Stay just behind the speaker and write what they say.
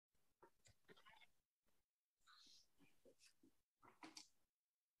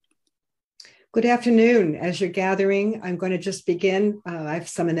Good afternoon. As you're gathering, I'm going to just begin. I have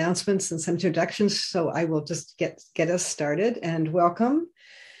some announcements and some introductions, so I will just get us started. And welcome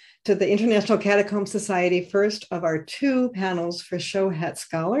to the International Catacomb Society, first of our two panels for Shohet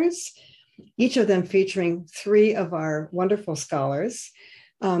Scholars, each of them featuring three of our wonderful scholars.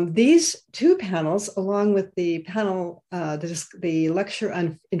 These two panels, along with the panel, the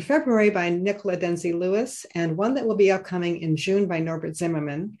lecture in February by Nicola Denzi-Lewis, and one that will be upcoming in June by Norbert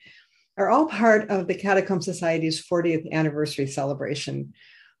Zimmerman, are all part of the Catacomb Society's 40th anniversary celebration,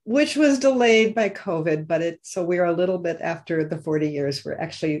 which was delayed by COVID, so we're a little bit after the 40 years. We're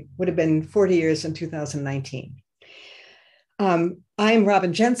actually would have been 40 years in 2019. I'm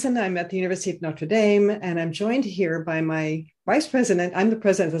Robin Jensen. I'm at the University of Notre Dame, and I'm joined here by my vice president. I'm the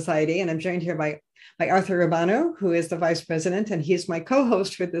president of the society, and I'm joined here by Arthur Urbano, who is the vice president, and he's my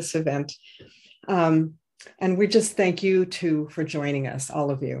co-host for this event. And we just thank you for joining us,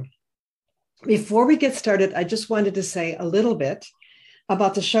 all of you. Before we get started, I just wanted to say a little bit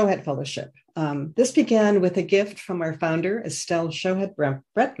about the Shohet Fellowship. This began with a gift from our founder, Estelle Shohet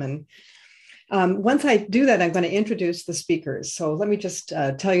Bretman. Once I do that, I'm going to introduce the speakers. So let me just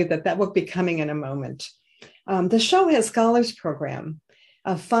tell you that will be coming in a moment. The Shohet Scholars Program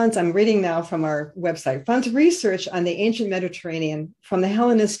funds, I'm reading now from our website, funds research on the ancient Mediterranean from the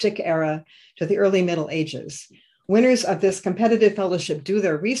Hellenistic era to the early Middle Ages. Winners of this competitive fellowship do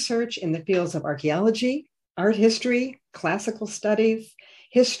their research in the fields of archaeology, art history, classical studies,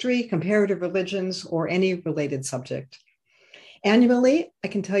 history, comparative religions, or any related subject. Annually, I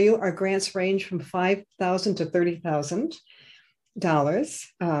can tell you our grants range from $5,000 to $30,000.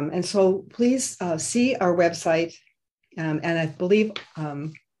 And so please see our website. And I believe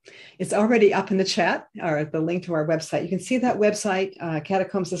it's already up in the chat, or the link to our website. You can see that website,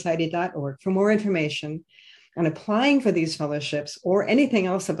 catacombsociety.org, for more information on applying for these fellowships or anything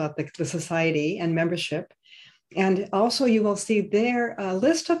else about the society and membership. And also you will see there a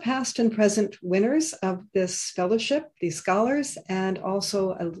list of past and present winners of this fellowship, these scholars, and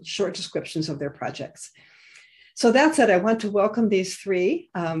also short descriptions of their projects. So that said, I want to welcome these three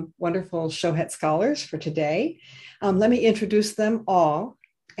wonderful Shohet scholars for today. Let me introduce them all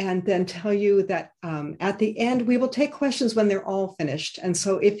and then tell you that at the end, we will take questions when they're all finished. And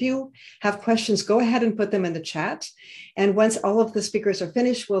so if you have questions, go ahead and put them in the chat. And once all of the speakers are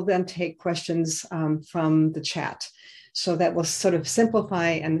finished, we'll then take questions from the chat. So that will sort of simplify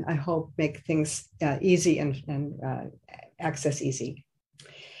and I hope make things easy and access easy.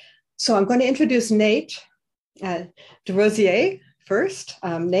 So I'm going to introduce Nate DesRosiers first.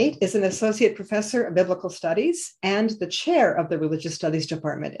 Nate is an associate professor of biblical studies and the chair of the religious studies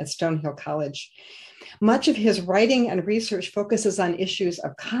department at Stonehill College. Much of his writing and research focuses on issues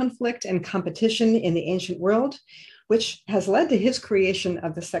of conflict and competition in the ancient world, which has led to his creation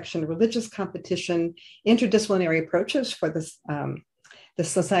of the section Religious Competition, Interdisciplinary Approaches for the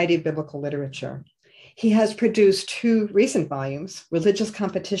Society of Biblical Literature. He has produced two recent volumes, Religious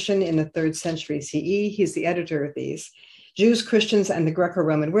Competition in the 3rd Century CE. He's the editor of these, Jews, Christians, and the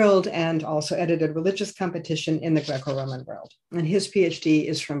Greco-Roman World, and also edited Religious Competition in the Greco-Roman World. And his PhD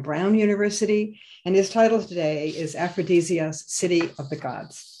is from Brown University, and his title today is Aphrodisias, City of the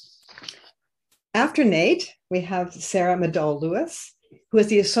Gods. After Nate, we have Sarah Madole Lewis, who is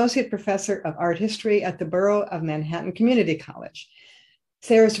the Associate Professor of Art History at the Borough of Manhattan Community College.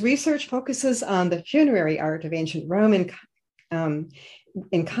 Sarah's research focuses on the funerary art of ancient Rome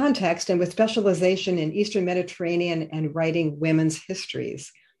in context and with specialization in Eastern Mediterranean and writing women's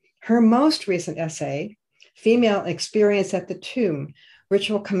histories. Her most recent essay, Female Experience at the Tomb,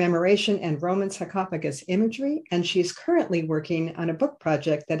 Ritual Commemoration and Roman Sarcophagus Imagery, and she's currently working on a book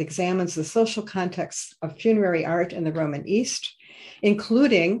project that examines the social context of funerary art in the Roman East,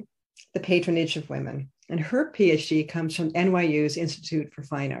 including the patronage of women. And her PhD comes from NYU's Institute for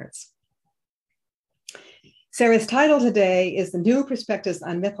Fine Arts. Sarah's title today is The New Perspectives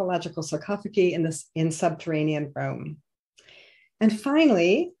on Mythological Sarcophagi in Subterranean Rome. And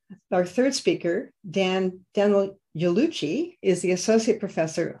finally, our third speaker, Daniel Ullucci, is the associate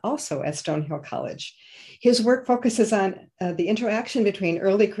professor also at Stonehill College. His work focuses on the interaction between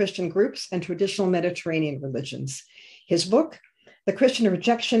early Christian groups and traditional Mediterranean religions. His book, The Christian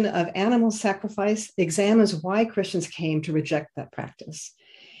Rejection of Animal Sacrifice, examines why Christians came to reject that practice.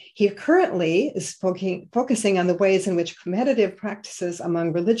 He currently is focusing on the ways in which competitive practices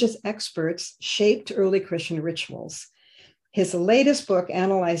among religious experts shaped early Christian rituals. His latest book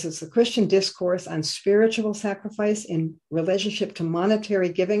analyzes the Christian discourse on spiritual sacrifice in relationship to monetary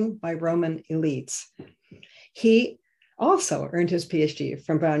giving by Roman elites. He also earned his PhD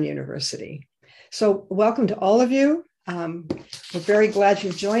from Brown University. So welcome to all of you. We're very glad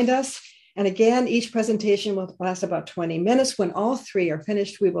you've joined us. And again, each presentation will last about 20 minutes. When all three are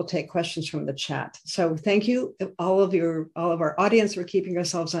finished, we will take questions from the chat. So thank you, all of our audience, for keeping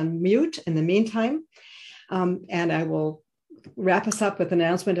yourselves on mute in the meantime. And I will wrap us up with an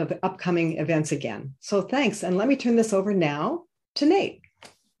announcement of the upcoming events again. So thanks. And let me turn this over now to Nate.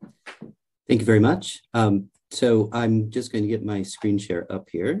 Thank you very much. So I'm just going to get my screen share up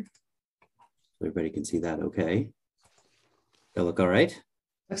here. So everybody can see that okay. That look all right?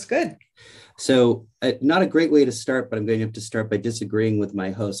 Looks good. So not a great way to start, but I'm going to have to start by disagreeing with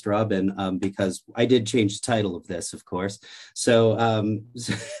my host, Robin, because I did change the title of this, of course. So,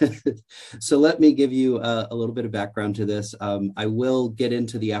 so let me give you a little bit of background to this. I will get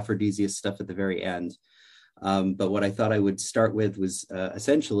into the aphrodisiac stuff at the very end. But what I thought I would start with was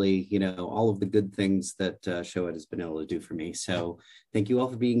essentially, all of the good things that Shohet has been able to do for me. So thank you all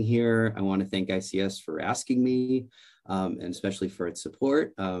for being here. I want to thank ICS for asking me. And especially for its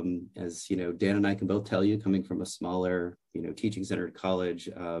support. As Dan and I can both tell you, coming from a smaller, teaching-centered college,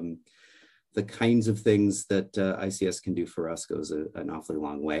 the kinds of things that ICS can do for us goes an awfully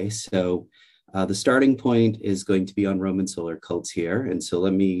long way. So the starting point is going to be on Roman solar cults here. And so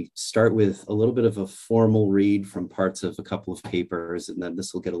let me start with a little bit of a formal read from parts of a couple of papers, and then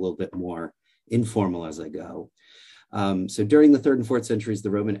this will get a little bit more informal as I go. So during the 3rd and 4th centuries, the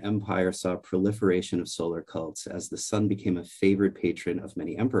Roman Empire saw a proliferation of solar cults as the sun became a favored patron of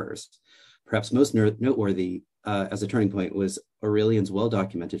many emperors. Perhaps most noteworthy as a turning point was Aurelian's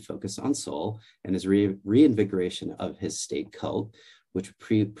well-documented focus on Sol and his reinvigoration of his state cult, which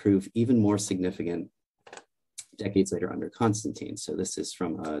proved even more significant decades later under Constantine. So this is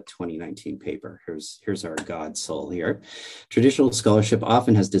from a 2019 paper. Here's our god Sol here. Traditional scholarship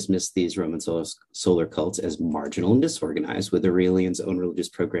often has dismissed these Roman solar cults as marginal and disorganized, with Aurelian's own religious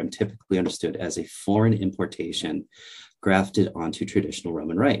program typically understood as a foreign importation grafted onto traditional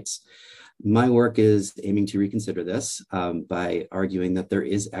Roman rites. My work is aiming to reconsider this by arguing that there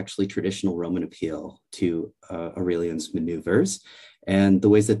is actually traditional Roman appeal to Aurelian's maneuvers and the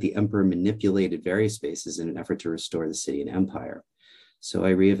ways that the emperor manipulated various spaces in an effort to restore the city and empire. So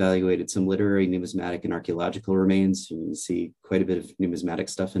I reevaluated some literary, numismatic, and archaeological remains. You can see quite a bit of numismatic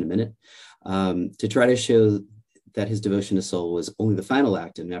stuff in a minute, to try to show that his devotion to Sol was only the final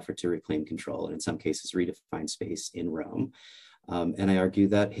act in an effort to reclaim control and in some cases redefine space in Rome. And I argue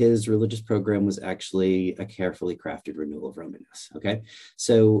that his religious program was actually a carefully crafted renewal of Romanness. Okay,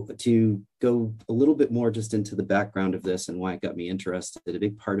 so to go a little bit more just into the background of this and why it got me interested, a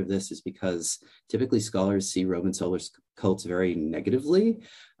big part of this is because typically scholars see Roman solar cults very negatively,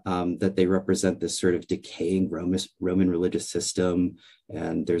 that they represent this sort of decaying Roman religious system.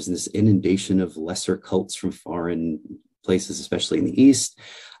 And there's this inundation of lesser cults from foreign places, especially in the East.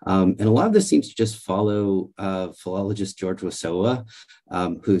 And a lot of this seems to just follow philologist George Wassowa,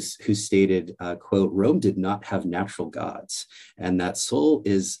 who stated, quote, Rome did not have natural gods, and that Sol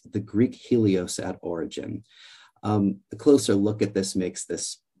is the Greek Helios at origin. A closer look at this makes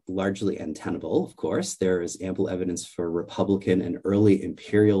this largely untenable, of course. There is ample evidence for Republican and early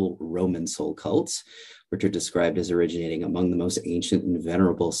imperial Roman soul cults, which are described as originating among the most ancient and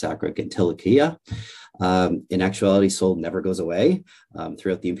venerable Sacra Gentilicia. In actuality, Sol never goes away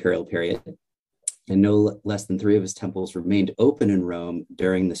throughout the imperial period, and no less than 3 of his temples remained open in Rome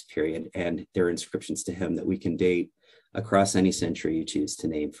during this period, and there are inscriptions to him that we can date across any century you choose to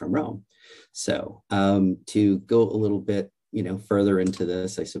name from Rome. So to go a little bit further into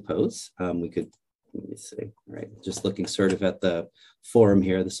this, I suppose, we could, let me see, all right, just looking sort of at the forum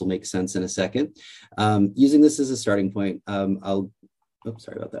here, this will make sense in a second. Using this as a starting point,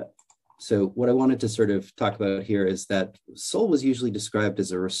 sorry about that. So what I wanted to sort of talk about here is that Sol was usually described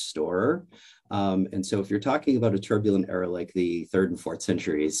as a restorer. And so if you're talking about a turbulent era like the 3rd and 4th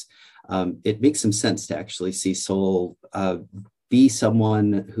centuries, it makes some sense to actually see Sol be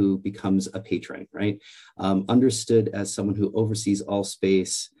someone who becomes a patron, right? Understood as someone who oversees all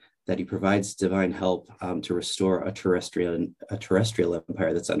space, that he provides divine help to restore a terrestrial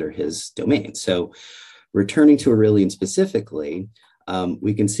empire that's under his domain. So returning to Aurelian specifically,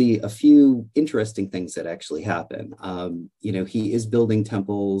 we can see a few interesting things that actually happen. He is building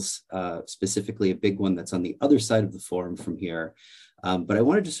temples, specifically a big one that's on the other side of the forum from here. But I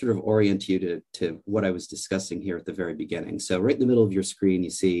wanted to sort of orient you to what I was discussing here at the very beginning. So right in the middle of your screen, you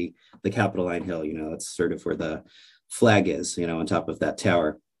see the Capitoline Hill, that's sort of where the flag is, on top of that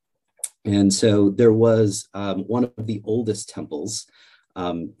tower. And so there was one of the oldest temples,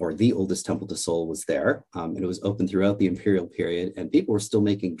 or the oldest temple to Sol was there, and it was open throughout the imperial period, and people were still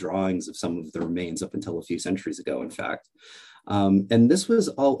making drawings of some of the remains up until a few centuries ago, in fact. And this was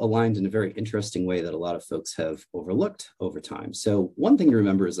all aligned in a very interesting way that a lot of folks have overlooked over time. So one thing to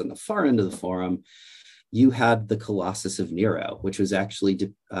remember is on the far end of the forum, you had the Colossus of Nero, which was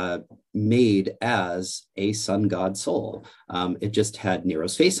actually made as a sun god soul. It just had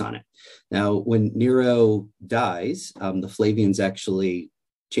Nero's face on it. Now, when Nero dies, the Flavians actually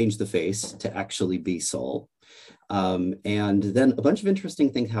change the face to actually be soul. And then a bunch of interesting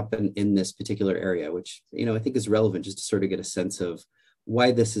things happen in this particular area, which, I think is relevant just to sort of get a sense of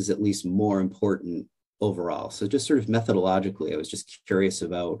why this is at least more important overall. So just sort of methodologically, I was just curious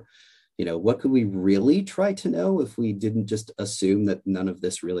about, what could we really try to know if we didn't just assume that none of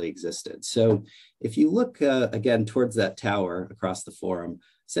this really existed? So if you look again towards that tower across the forum,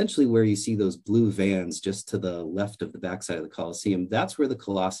 essentially where you see those blue vans just to the left of the backside of the Colosseum, that's where the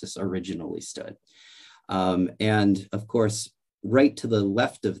Colossus originally stood. And of course, right to the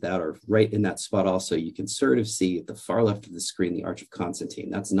left of that, or right in that spot also, you can sort of see at the far left of the screen, the Arch of Constantine.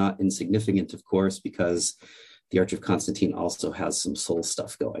 That's not insignificant, of course, because the Arch of Constantine also has some soul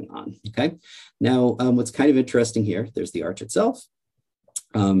stuff going on, okay? Now, what's kind of interesting here, there's the arch itself,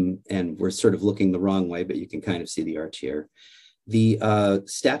 and we're sort of looking the wrong way, but you can kind of see the arch here. The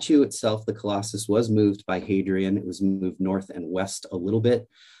statue itself, the Colossus, was moved by Hadrian. It was moved north and west a little bit,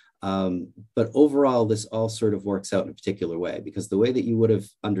 but overall, this all sort of works out in a particular way, because the way that you would have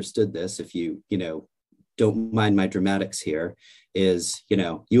understood this, if you don't mind my dramatics here, is,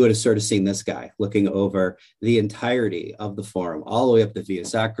 you would have sort of seen this guy looking over the entirety of the forum, all the way up the Via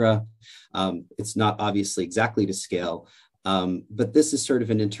Sacra. It's not obviously exactly to scale, but this is sort of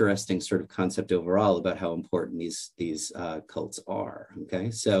an interesting sort of concept overall about how important these cults are, okay?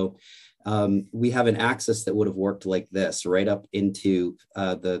 So we have an axis that would have worked like this, right up into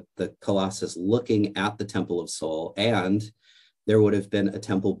the Colossus, looking at the Temple of Sol, and there would have been a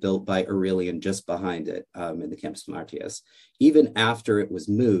temple built by Aurelian just behind it in the Campus Martius. Even after it was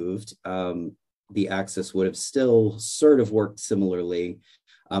moved, the axis would have still sort of worked similarly.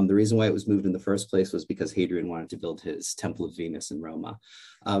 The reason why it was moved in the first place was because Hadrian wanted to build his Temple of Venus in Roma.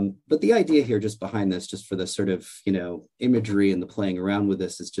 But the idea here just behind this, just for the sort of, imagery and the playing around with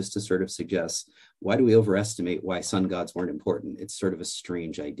this, is just to sort of suggest, why do we overestimate why sun gods weren't important? It's sort of a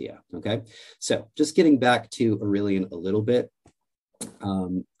strange idea, okay? So just getting back to Aurelian a little bit,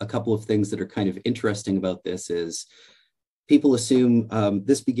 a couple of things that are kind of interesting about this is people assume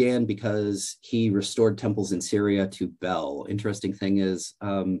this began because he restored temples in Syria to Bel. Interesting thing is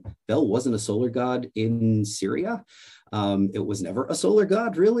Bel wasn't a solar god in Syria. It was never a solar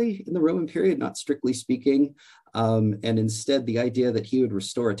god really in the Roman period, not strictly speaking. And instead, the idea that he would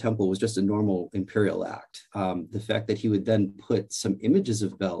restore a temple was just a normal imperial act. The fact that he would then put some images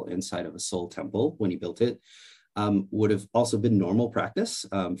of Bel inside of a Sol temple when he built it would have also been normal practice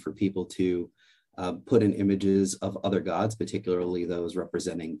for people to put in images of other gods, particularly those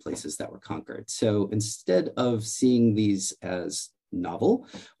representing places that were conquered. So instead of seeing these as novel,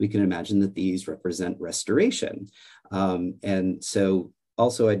 we can imagine that these represent restoration. And so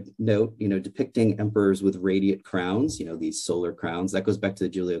also I'd note, depicting emperors with radiant crowns, these solar crowns, that goes back to the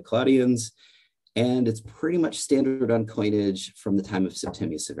Julio-Claudians. And it's pretty much standard on coinage from the time of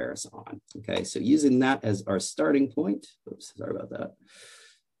Septimius Severus on. Okay, so using that as our starting point. Oops, sorry about that.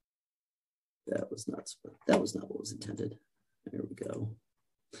 That was not what was intended. There we go.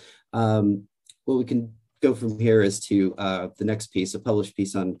 What we can go from here is to the next piece, a published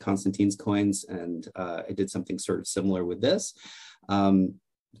piece on Constantine's coins, and I did something sort of similar with this.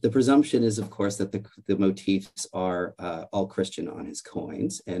 The presumption is, of course, that the motifs are all Christian on his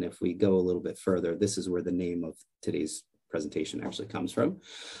coins. And if we go a little bit further, this is where the name of today's presentation actually comes from.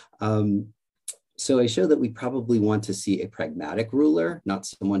 So I show that we probably want to see a pragmatic ruler, not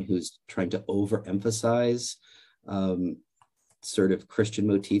someone who's trying to overemphasize sort of Christian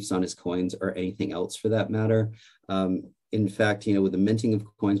motifs on his coins or anything else for that matter. In fact, with the minting of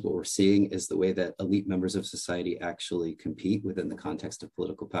coins, what we're seeing is the way that elite members of society actually compete within the context of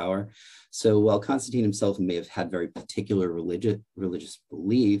political power. So while Constantine himself may have had very particular religious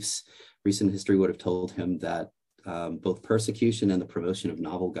beliefs, recent history would have told him that both persecution and the promotion of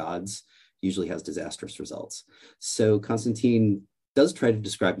novel gods usually has disastrous results. So Constantine does try to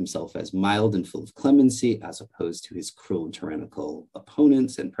describe himself as mild and full of clemency, as opposed to his cruel and tyrannical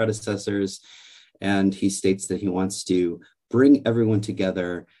opponents and predecessors. And he states that he wants to bring everyone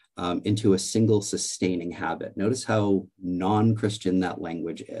together into a single sustaining habit. Notice how non-Christian that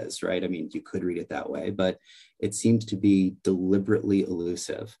language is, right? I mean, you could read it that way, but it seems to be deliberately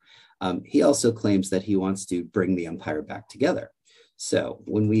elusive. He also claims that he wants to bring the empire back together. So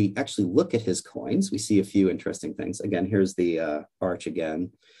when we actually look at his coins, we see a few interesting things. Again, here's the arch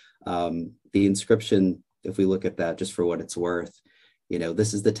again. The inscription if we look at that just for what it's worth,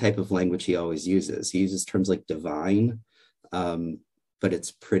 this is the type of language he always uses. He uses terms like divine, but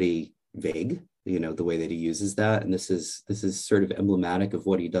it's pretty vague, the way that he uses that. And this is sort of emblematic of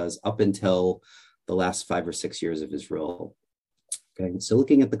what he does up until the last 5 or 6 years of his rule. Okay, so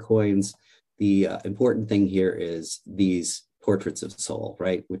looking at the coins, the important thing here is these portraits of Sol,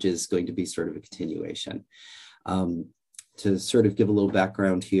 right, which is going to be sort of a continuation. To sort of give a little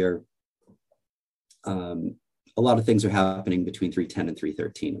background here, a lot of things are happening between 310 and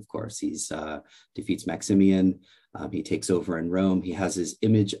 313, of course. He's defeats Maximian. He takes over in Rome. He has his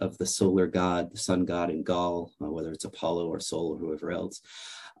image of the solar god, the sun god in Gaul, whether it's Apollo or Sol or whoever else.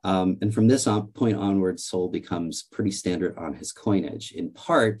 And from this point onwards, Sol becomes pretty standard on his coinage. In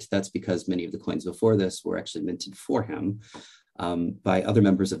part, that's because many of the coins before this were actually minted for him by other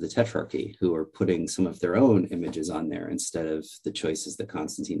members of the Tetrarchy who are putting some of their own images on there instead of the choices that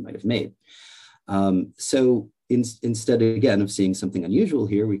Constantine might have made. So instead, again, of seeing something unusual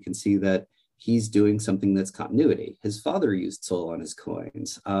here, we can see that he's doing something that's continuity. His father used Sol on his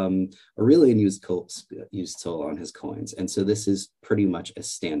coins. Aurelian used Sol on his coins. And so this is pretty much a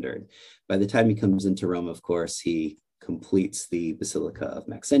standard. By the time he comes into Rome, of course, he completes the Basilica of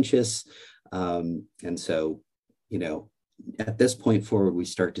Maxentius. And so, at this point forward, we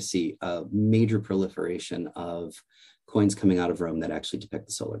start to see a major proliferation of coins coming out of Rome that actually depict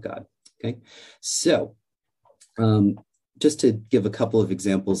the solar god. Okay, so just to give a couple of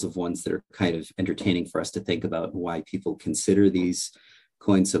examples of ones that are kind of entertaining for us to think about why people consider these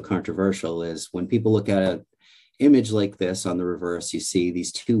coins so controversial is when people look at an image like this on the reverse, you see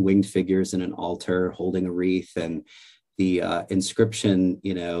these two winged figures in an altar holding a wreath and the inscription,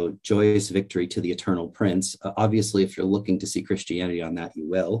 joyous victory to the eternal prince. Obviously, if you're looking to see Christianity on that, you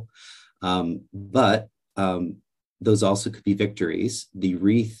will. But those also could be victories. The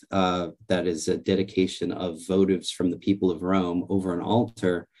wreath that is a dedication of votives from the people of Rome over an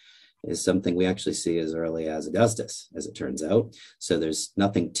altar is something we actually see as early as Augustus, as it turns out. So there's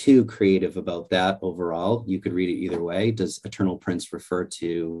nothing too creative about that overall. You could read it either way. Does eternal prince refer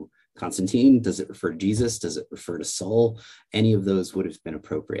to Constantine? Does it refer to Jesus? Does it refer to Sol? Any of those would have been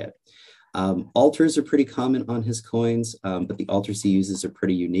appropriate. Altars are pretty common on his coins, but the altars he uses are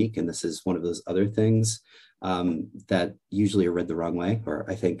pretty unique. And this is one of those other things that usually are read the wrong way, or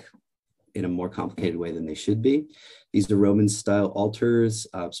I think in a more complicated way than they should be. These are Roman style altars,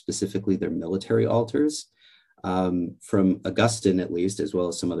 specifically they're military altars. From Augustine, at least, as well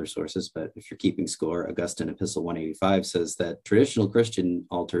as some other sources, but if you're keeping score, Augustine Epistle 185 says that traditional Christian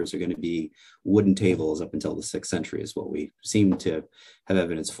altars are going to be wooden tables up until the 6th century is what we seem to have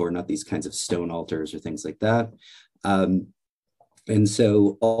evidence for, not these kinds of stone altars or things like that. And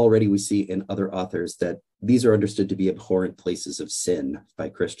so already we see in other authors that these are understood to be abhorrent places of sin by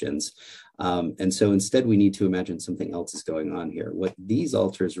Christians. And so instead we need to imagine something else is going on here. What these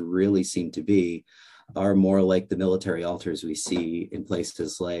altars really seem to be are more like the military altars we see in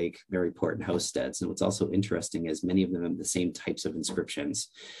places like Maryport and Hosteds. And what's also interesting is many of them have the same types of inscriptions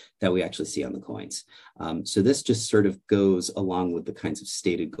that we actually see on the coins. So this just sort of goes along with the kinds of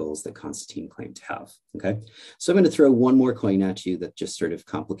stated goals that Constantine claimed to have, okay? So I'm gonna throw one more coin at you that just sort of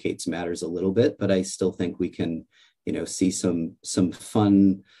complicates matters a little bit, but I still think we can, see some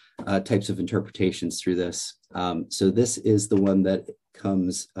fun types of interpretations through this. So this is the one that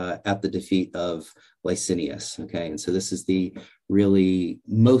comes at the defeat of Licinius, okay? And so this is the really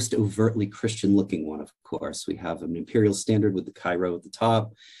most overtly Christian looking one, of course. We have an imperial standard with the Cairo at the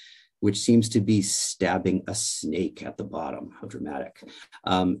top, which seems to be stabbing a snake at the bottom. How dramatic.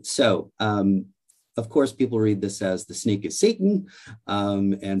 Of course, people read this as the snake is Satan,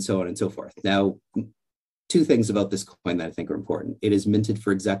 and so on and so forth. Now, two things about this coin that I think are important. It is minted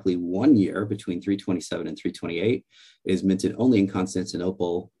for exactly 1 year between 327 and 328. It is minted only in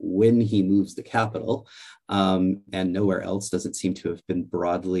Constantinople when he moves the capital, and nowhere else does it seem to have been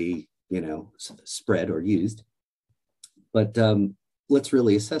broadly, spread or used. But let's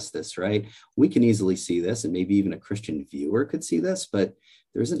really assess this, right? We can easily see this, and maybe even a Christian viewer could see this, but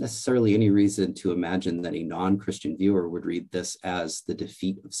there isn't necessarily any reason to imagine that a non-Christian viewer would read this as the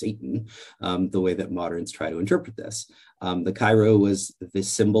defeat of Satan, the way that moderns try to interpret this. The Cairo was the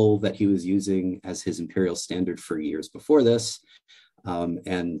symbol that he was using as his imperial standard for years before this,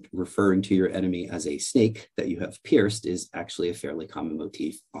 and referring to your enemy as a snake that you have pierced is actually a fairly common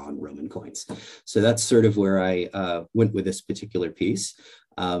motif on Roman coins. So that's sort of where I went with this particular piece.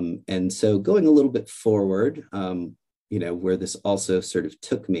 And so going a little bit forward, where this also sort of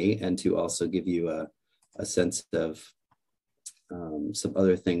took me, and to also give you a sense of some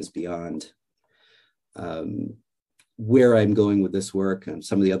other things beyond where I'm going with this work and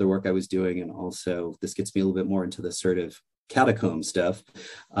some of the other work I was doing. And also this gets me a little bit more into the sort of catacomb stuff.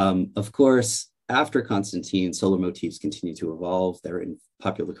 Of course, after Constantine, solar motifs continue to evolve. They're in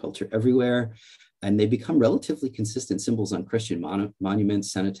popular culture everywhere, and they become relatively consistent symbols on Christian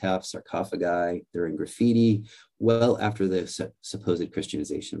monuments, cenotaphs, sarcophagi. They're in graffiti well after the supposed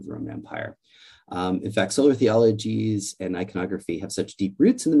Christianization of the Roman Empire. In fact, solar theologies and iconography have such deep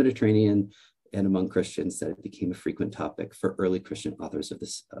roots in the Mediterranean and among Christians that it became a frequent topic for early Christian authors of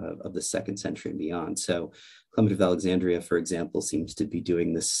the 2nd century and beyond. So Clement of Alexandria, for example, seems to be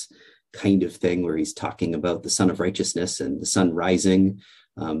doing this kind of thing where he's talking about the sun of righteousness and the sun rising.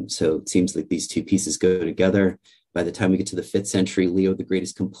 So it seems like these two pieces go together. By the time we get to the 5th century, Leo the Great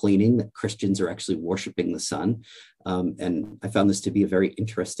is complaining that Christians are actually worshiping the sun. And I found this to be a very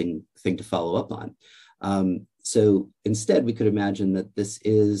interesting thing to follow up on. So instead, we could imagine that this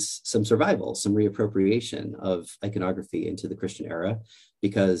is some survival, some reappropriation of iconography into the Christian era,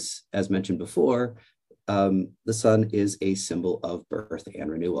 because as mentioned before, the sun is a symbol of birth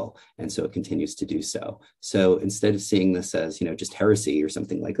and renewal. And so it continues to do so. So instead of seeing this as, just heresy or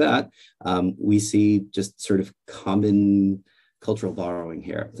something like that, we see just sort of common cultural borrowing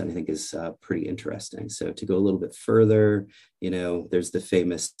here that I think is pretty interesting. So to go a little bit further, there's the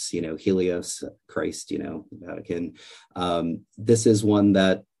famous, Helios, Christ, Vatican. This is one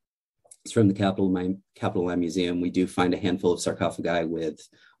that is from the Capitol Land Museum. We do find a handful of sarcophagi with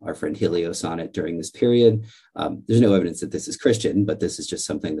our friend Helios on it during this period. There's no evidence that this is Christian, but this is just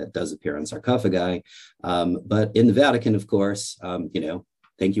something that does appear on sarcophagi. But in the Vatican, of course,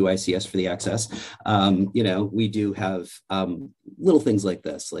 thank you, ICS, for the access. We do have little things like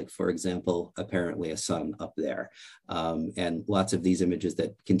this, like, for example, apparently a sun up there, and lots of these images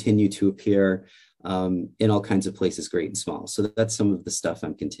that continue to appear in all kinds of places, great and small. So that's some of the stuff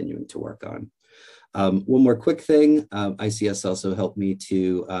I'm continuing to work on. One more quick thing, ICS also helped me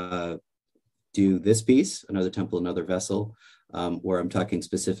to do this piece, Another Temple, Another Vessel, where I'm talking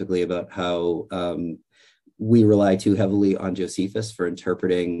specifically about how we rely too heavily on Josephus for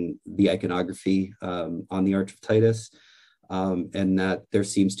interpreting the iconography on the Arch of Titus, and that there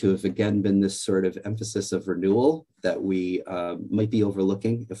seems to have again been this sort of emphasis of renewal that we might be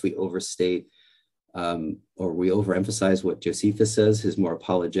overlooking if we overstate or we overemphasize what Josephus says, his more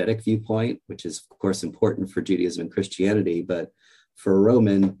apologetic viewpoint, which is of course important for Judaism and Christianity, but for a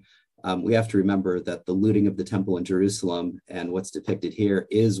Roman, we have to remember that the looting of the temple in Jerusalem and what's depicted here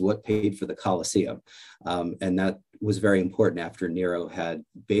is what paid for the Colosseum. And that was very important after Nero had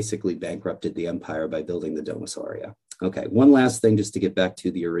basically bankrupted the empire by building the Domus Aurea. Okay, one last thing just to get back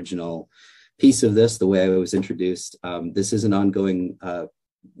to the original piece of this, the way I was introduced. This is an ongoing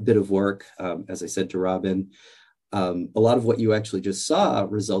bit of work, as I said to Robin. A lot of what you actually just saw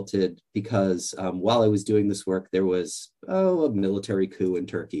resulted because while I was doing this work, there was a military coup in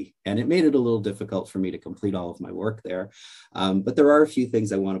Turkey, and it made it a little difficult for me to complete all of my work there. But there are a few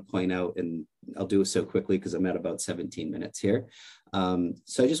things I want to point out, and I'll do it so quickly because I'm at about 17 minutes here.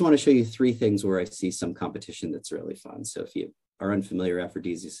 So I just want to show you 3 things where I see some competition that's really fun. So if you are unfamiliar,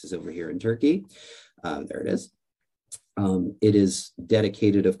 Aphrodisias is over here in Turkey. There it is. It is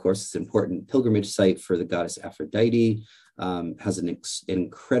dedicated, of course, it's an important pilgrimage site for the goddess Aphrodite, has an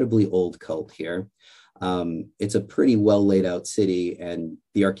incredibly old cult here. It's a pretty well laid out city, and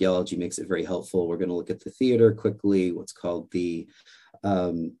the archaeology makes it very helpful. We're going to look at the theater quickly, what's called the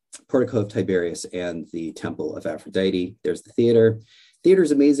Portico of Tiberius and the Temple of Aphrodite. There's the theater. Theater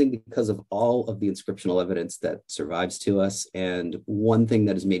is amazing because of all of the inscriptional evidence that survives to us. And one thing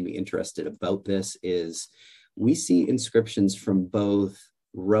that has made me interested about this is we see inscriptions from both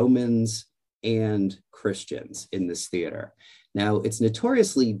Romans and Christians in this theater. Now, it's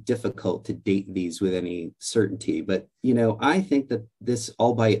notoriously difficult to date these with any certainty, but I think that this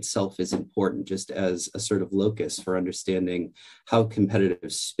all by itself is important just as a sort of locus for understanding how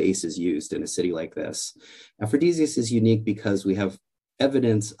competitive space is used in a city like this. Aphrodisias is unique because we have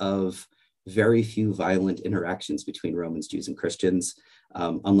evidence of very few violent interactions between Romans, Jews, and Christians.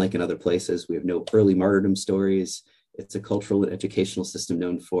 Unlike in other places, we have no early martyrdom stories. It's a cultural and educational system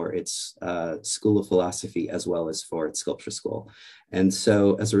known for its school of philosophy as well as for its sculpture school. And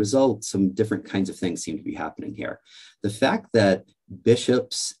so as a result, some different kinds of things seem to be happening here. The fact that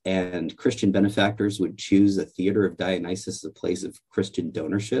bishops and Christian benefactors would choose a theater of Dionysus as a place of Christian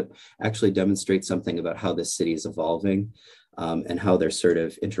donorship actually demonstrates something about how this city is evolving and how they're sort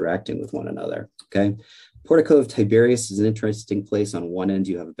of interacting with one another, okay? Portico of Tiberius is an interesting place. On one end,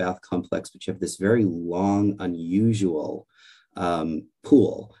 you have a bath complex, but you have this very long, unusual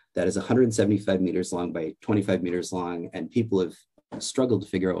pool that is 175 meters long by 25 meters long, and people have struggled to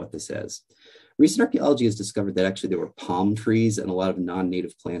figure out what this is. Recent archaeology has discovered that actually there were palm trees and a lot of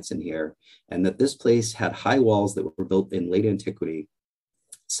non-native plants in here, and that this place had high walls that were built in late antiquity,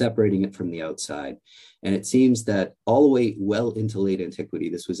 separating it from the outside. And it seems that all the way well into late antiquity,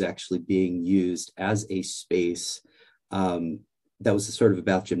 this was actually being used as a space that was a sort of a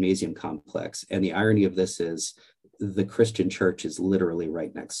Bath gymnasium complex. And the irony of this is the Christian church is literally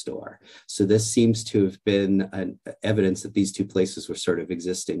right next door. So this seems to have been an evidence that these two places were sort of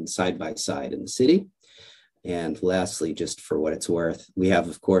existing side by side in the city. And lastly, just for what it's worth, we have,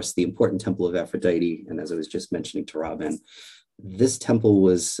 of course, the important Temple of Aphrodite. And as I was just mentioning to Robin, this temple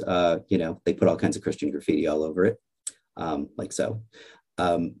was, they put all kinds of Christian graffiti all over it, like so.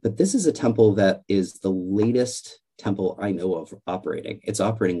 But this is a temple that is the latest temple I know of operating. It's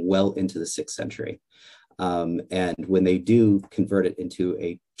operating well into the 6th century. And when they do convert it into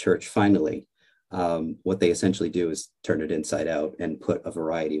a church finally, what they essentially do is turn it inside out and put a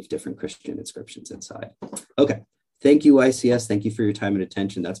variety of different Christian inscriptions inside. Okay, thank you, ICS. Thank you for your time and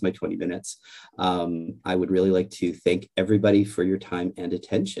attention. That's my 20 minutes. I would really like to thank everybody for your time and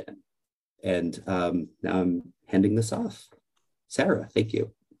attention. And now I'm handing this off. Sarah, thank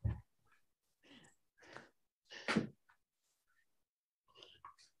you.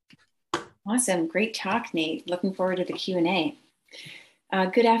 Awesome, great talk, Nate. Looking forward to the Q&A.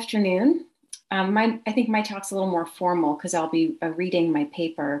 Good afternoon. I think my talk's a little more formal because I'll be reading my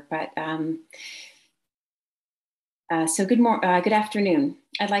paper, but so good afternoon.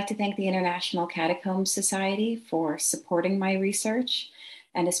 I'd like to thank the International Catacomb Society for supporting my research,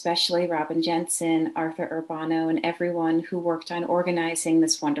 and especially Robin Jensen, Arthur Urbano, and everyone who worked on organizing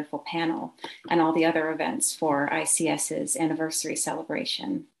this wonderful panel and all the other events for ICS's anniversary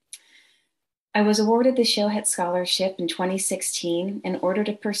celebration. I was awarded the Shohet Scholarship in 2016 in order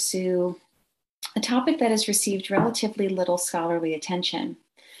to pursue a topic that has received relatively little scholarly attention.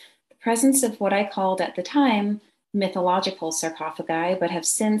 The presence of what I called at the time mythological sarcophagi, but have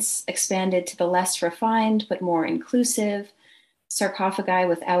since expanded to the less refined but more inclusive sarcophagi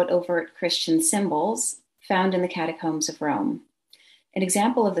without overt Christian symbols found in the catacombs of Rome. An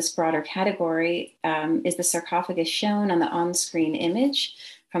example of this broader category is the sarcophagus shown on the on-screen image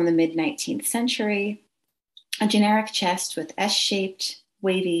from the mid-19th century, a generic chest with S-shaped,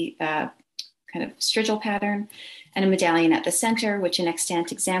 wavy kind of strigil pattern, and a medallion at the center, which in extant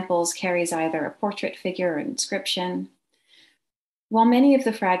examples carries either a portrait figure or inscription. While many of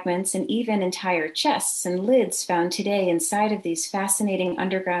the fragments and even entire chests and lids found today inside of these fascinating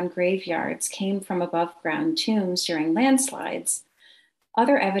underground graveyards came from above-ground tombs during landslides,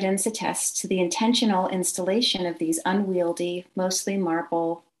 other evidence attests to the intentional installation of these unwieldy, mostly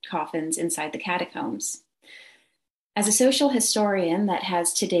marble coffins inside the catacombs. As a social historian that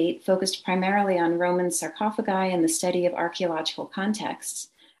has to date focused primarily on Roman sarcophagi and the study of archaeological contexts,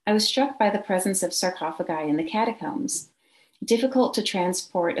 I was struck by the presence of sarcophagi in the catacombs. Difficult to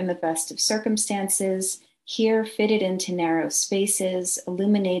transport in the best of circumstances, here fitted into narrow spaces,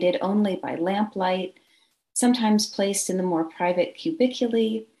 illuminated only by lamplight, sometimes placed in the more private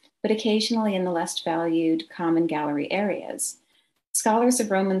cubiculi, but occasionally in the less valued common gallery areas. Scholars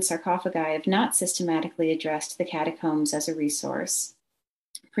of Roman sarcophagi have not systematically addressed the catacombs as a resource,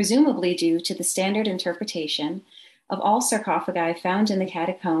 presumably due to the standard interpretation of all sarcophagi found in the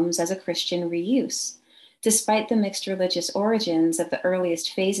catacombs as a Christian reuse, despite the mixed religious origins of the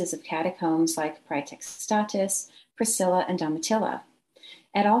earliest phases of catacombs like Praetextatus, Priscilla, and Domitilla.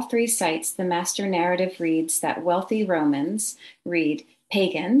 At all three sites, the master narrative reads that wealthy Romans,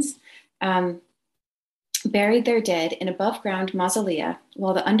 pagans, buried their dead in above-ground mausolea,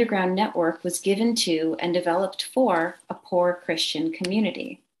 while the underground network was given to and developed for a poor Christian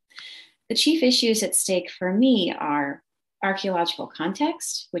community. The chief issues at stake for me are archaeological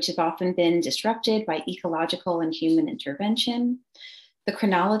context, which have often been disrupted by ecological and human intervention, the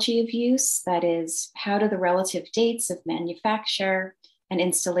chronology of use, that is, how do the relative dates of manufacture and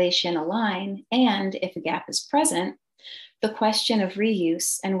installation align, and if a gap is present, the question of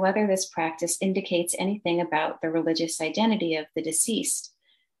reuse and whether this practice indicates anything about the religious identity of the deceased.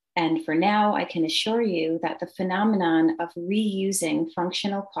 And for now, I can assure you that the phenomenon of reusing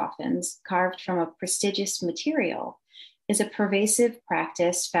functional coffins carved from a prestigious material is a pervasive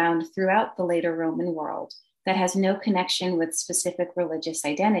practice found throughout the later Roman world that has no connection with specific religious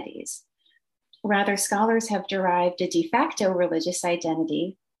identities. Rather, scholars have derived a de facto religious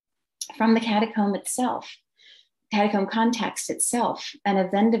identity from the catacomb itself, catacomb context itself, and have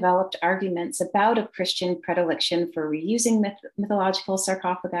then developed arguments about a Christian predilection for reusing mythological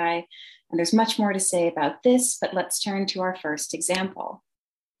sarcophagi. And there's much more to say about this, but let's turn to our first example.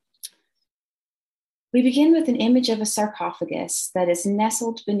 We begin with an image of a sarcophagus that is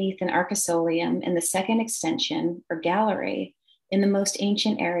nestled beneath an arcosolium in the second extension, or gallery, in the most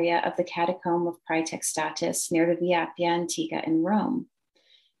ancient area of the catacomb of Praetextatus near the Via Appia Antica in Rome.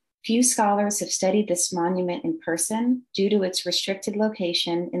 Few scholars have studied this monument in person due to its restricted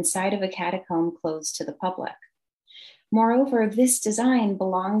location inside of a catacomb closed to the public. Moreover, this design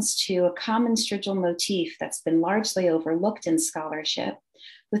belongs to a common strigil motif that's been largely overlooked in scholarship,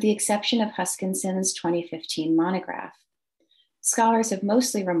 with the exception of Huskinson's 2015 monograph. Scholars have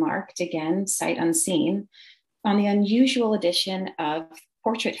mostly remarked, again, sight unseen, on the unusual addition of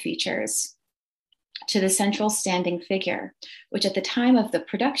portrait features to the central standing figure, which at the time of the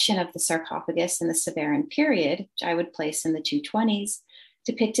production of the sarcophagus in the Severan period, which I would place in the 220s,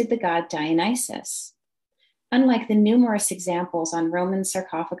 depicted the god Dionysus. Unlike the numerous examples on Roman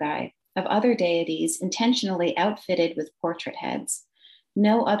sarcophagi of other deities intentionally outfitted with portrait heads,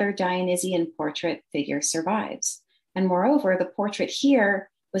 no other Dionysian portrait figure survives. And moreover, the portrait here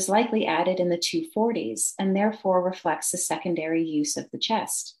was likely added in the 240s and therefore reflects the secondary use of the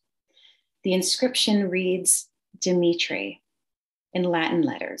chest. The inscription reads Dimitri in Latin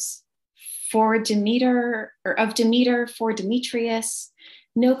letters. For Demeter, or of Demeter, for Demetrius,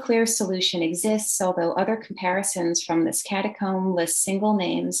 no clear solution exists, although other comparisons from this catacomb list single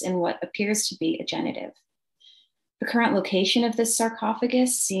names in what appears to be a genitive. The current location of this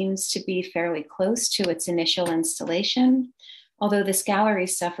sarcophagus seems to be fairly close to its initial installation, although this gallery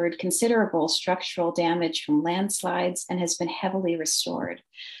suffered considerable structural damage from landslides and has been heavily restored,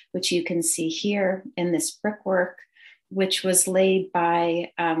 which you can see here in this brickwork, which was laid by,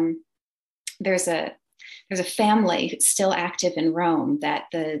 there's a family still active in Rome that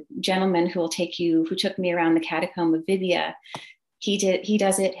the gentleman who took me around the catacomb of Vibia, he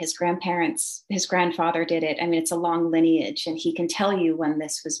does it, his grandfather did it. I mean, it's a long lineage, and he can tell you when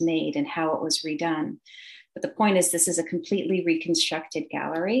this was made and how it was redone. But the point is, this is a completely reconstructed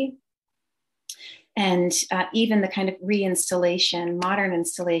gallery. And even the kind of modern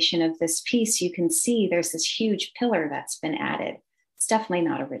installation of this piece, you can see there's this huge pillar that's been added. It's definitely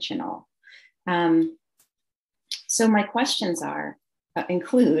not original. So my questions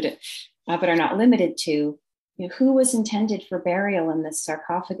include, but are not limited to, who was intended for burial in this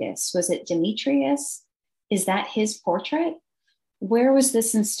sarcophagus? Was it Demetrius? Is that his portrait? Where was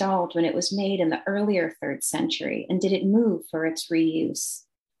this installed when it was made in the earlier 3rd century? And did it move for its reuse?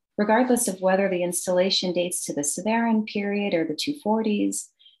 Regardless of whether the installation dates to the Severan period or the 240s,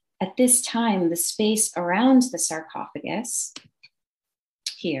 at this time, the space around the sarcophagus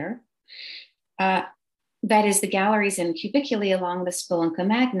here, that is the galleries and cubiculi along the Spelunca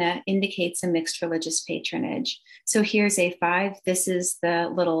Magna, indicates a mixed religious patronage. So here's A5. This is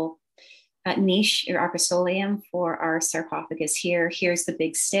the little niche or arcosolium for our sarcophagus here. Here's the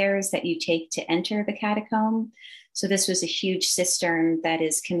big stairs that you take to enter the catacomb. So this was a huge cistern that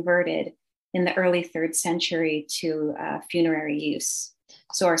is converted in the early 3rd century to funerary use.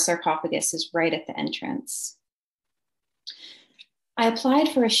 So our sarcophagus is right at the entrance. I applied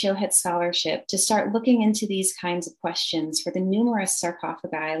for a Shohet scholarship to start looking into these kinds of questions for the numerous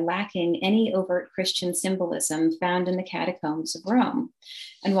sarcophagi lacking any overt Christian symbolism found in the catacombs of Rome.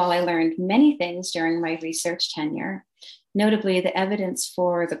 And while I learned many things during my research tenure, notably the evidence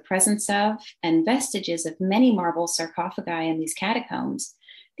for the presence of and vestiges of many marble sarcophagi in these catacombs,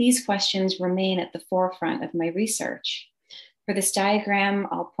 these questions remain at the forefront of my research. For this diagram,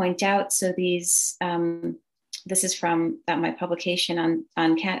 I'll point out, so these, this is from my publication on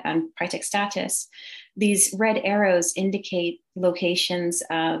Praetextatus. These red arrows indicate locations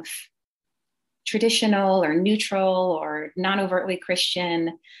of traditional or neutral or non-overtly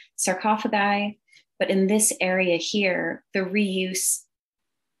Christian sarcophagi. But in this area here, the reuse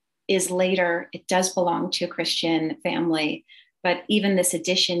is later. It does belong to a Christian family. But even this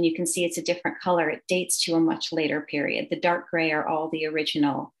addition, you can see it's a different color. It dates to a much later period. The dark gray are all the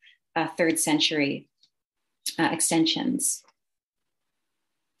original 3rd century extensions.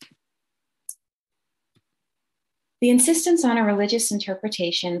 The insistence on a religious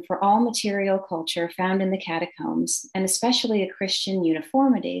interpretation for all material culture found in the catacombs, and especially a Christian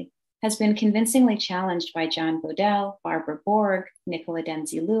uniformity, has been convincingly challenged by John Bodell, Barbara Borg, Nicola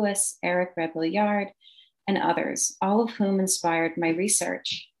Denzi-Lewis, Eric Rebillard, and others, all of whom inspired my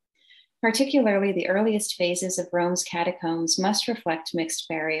research. Particularly, the earliest phases of Rome's catacombs must reflect mixed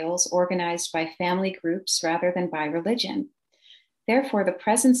burials organized by family groups rather than by religion. Therefore, the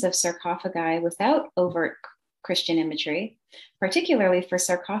presence of sarcophagi without overt Christian imagery, particularly for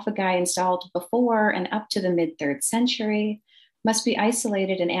sarcophagi installed before and up to the mid-3rd century, must be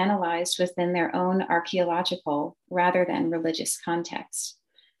isolated and analyzed within their own archaeological rather than religious context.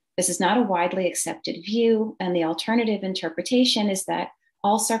 This is not a widely accepted view, and the alternative interpretation is that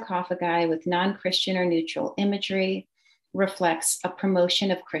all sarcophagi with non-Christian or neutral imagery reflects a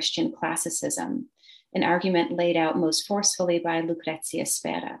promotion of Christian classicism, an argument laid out most forcefully by Lucrezia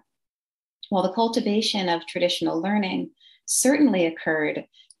Sfera. While the cultivation of traditional learning certainly occurred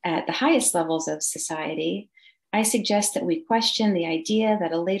at the highest levels of society, I suggest that we question the idea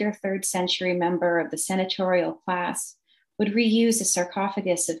that a later 3rd century member of the senatorial class would reuse a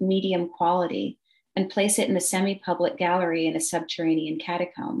sarcophagus of medium quality and place it in the semi-public gallery in a subterranean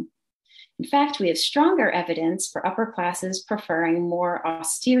catacomb. In fact, we have stronger evidence for upper classes preferring more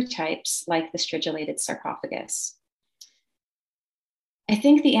austere types like the stridulated sarcophagus. I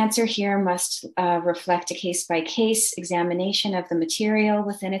think the answer here must reflect a case-by-case examination of the material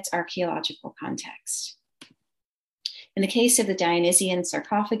within its archaeological context. In the case of the Dionysian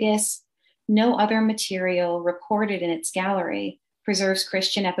sarcophagus, no other material recorded in its gallery preserves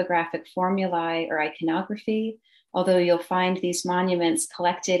Christian epigraphic formulae or iconography, although you'll find these monuments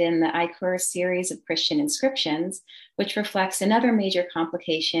collected in the Ikur series of Christian inscriptions, which reflects another major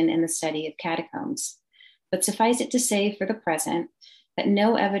complication in the study of catacombs. But suffice it to say for the present that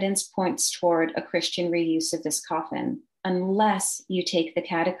no evidence points toward a Christian reuse of this coffin, unless you take the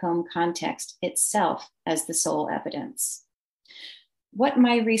catacomb context itself as the sole evidence. What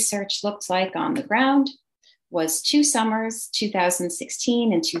my research looked like on the ground was 2 summers,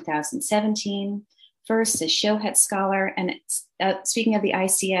 2016 and 2017. First as Shohet Scholar, and speaking of the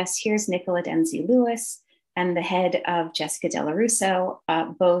ICS, here's Nicola Denzi Lewis and the head of Jessica Della Russo,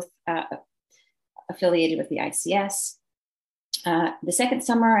 both affiliated with the ICS. The second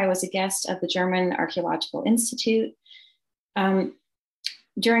summer, I was a guest of the German Archaeological Institute.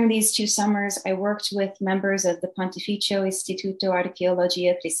 During these 2 summers, I worked with members of the Pontificio Istituto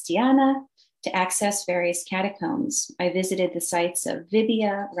Archeologia Cristiana to access various catacombs. I visited the sites of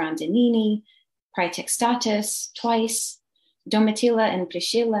Vibia, Rondinini, Praetextatus twice, Domitilla and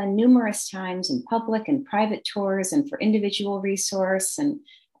Priscilla numerous times in public and private tours and for individual resource, and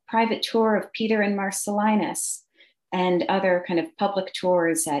a private tour of Peter and Marcellinus, and other kind of public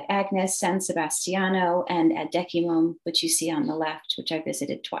tours at Agnes, San Sebastiano, and at Decimum, which you see on the left, which I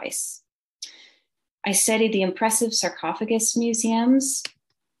visited twice. I studied the impressive sarcophagus museums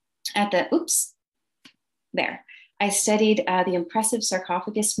at the, I studied the impressive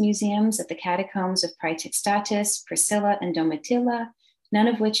sarcophagus museums at the catacombs of Praetextatus, Priscilla, and Domitilla, none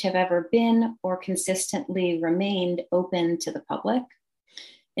of which have ever been or consistently remained open to the public.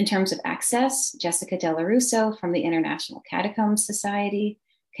 In terms of access, Jessica Della Russo from the International Catacomb Society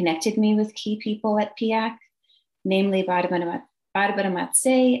connected me with key people at PIAC, namely Barbara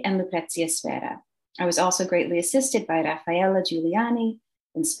Mazzei and Lucrezia Sfera. I was also greatly assisted by Raffaella Giuliani,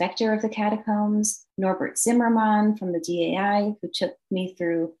 inspector of the catacombs, Norbert Zimmermann from the DAI, who took me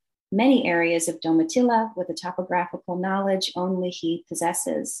through many areas of Domitilla with a topographical knowledge only he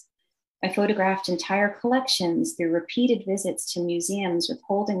possesses. I photographed entire collections through repeated visits to museums with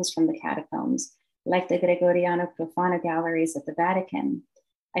holdings from the catacombs, like the Gregoriano Profano galleries at the Vatican.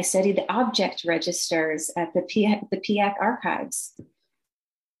 I studied the object registers at the PIAC archives.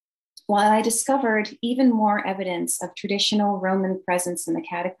 While I discovered even more evidence of traditional Roman presence in the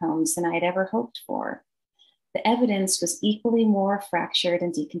catacombs than I had ever hoped for, the evidence was equally more fractured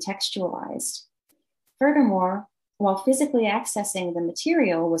and decontextualized. Furthermore, while physically accessing the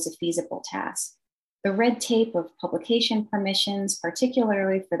material was a feasible task, the red tape of publication permissions,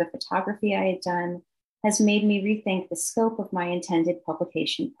 particularly for the photography I had done, has made me rethink the scope of my intended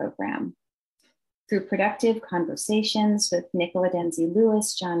publication program. Through productive conversations with Nicola Denzi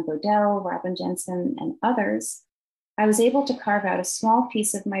Lewis, John Bodell, Robin Jensen, and others, I was able to carve out a small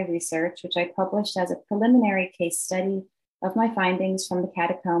piece of my research, which I published as a preliminary case study of my findings from the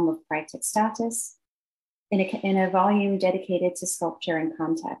catacomb of Praetextatus in a volume dedicated to sculpture and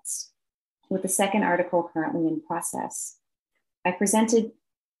context, with the second article currently in process. I presented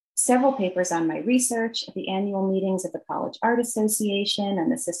several papers on my research at the annual meetings of the College Art Association and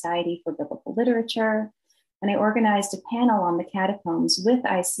the Society for Biblical Literature, and I organized a panel on the catacombs with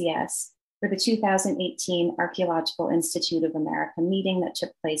ICS for the 2018 Archaeological Institute of America meeting that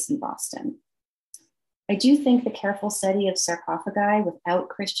took place in Boston. I do think the careful study of sarcophagi without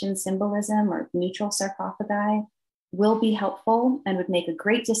Christian symbolism or neutral sarcophagi will be helpful and would make a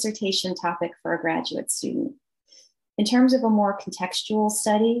great dissertation topic for a graduate student. In terms of a more contextual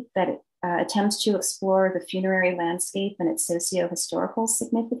study that attempts to explore the funerary landscape and its socio-historical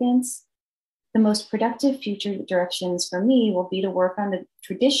significance, the most productive future directions for me will be to work on the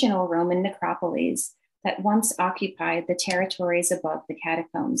traditional Roman necropolis that once occupied the territories above the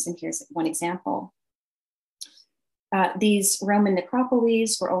catacombs. And here's one example. These Roman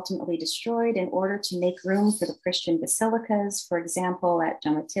necropolis were ultimately destroyed in order to make room for the Christian basilicas, for example, at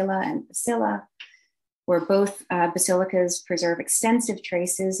Domitilla and Priscilla, where both basilicas preserve extensive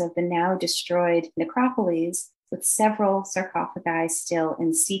traces of the now destroyed necropolis, with several sarcophagi still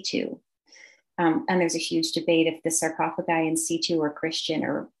in situ. And there's a huge debate if the sarcophagi in situ are Christian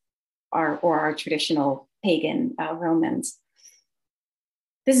or are traditional pagan Romans.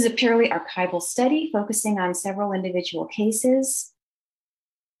 This is a purely archival study focusing on several individual cases,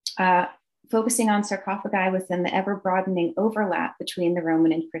 focusing on sarcophagi within the ever-broadening overlap between the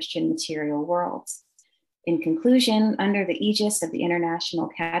Roman and Christian material worlds. In conclusion, under the aegis of the International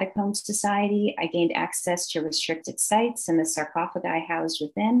Catacomb Society, I gained access to restricted sites and the sarcophagi housed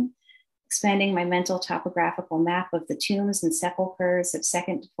within, expanding my mental topographical map of the tombs and sepulchres of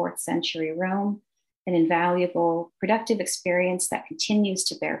 2nd to 4th century Rome, an invaluable, productive experience that continues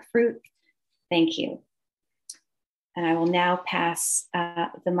to bear fruit. Thank you. And I will now pass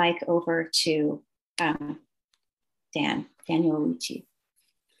the mic over to Daniel Ullucci.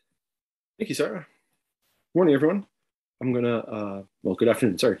 Thank you, Sarah. Good morning, everyone. I'm gonna, well, good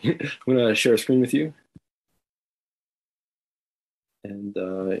afternoon, sorry. I'm gonna share a screen with you. And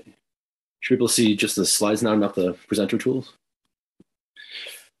should be able to see just the slides now, not the presenter tools.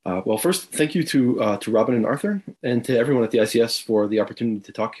 Well, first, thank you to Robin and Arthur, and to everyone at the ICS for the opportunity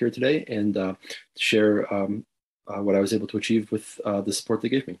to talk here today and share what I was able to achieve with the support they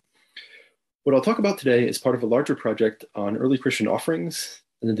gave me. What I'll talk about today is part of a larger project on early Christian offerings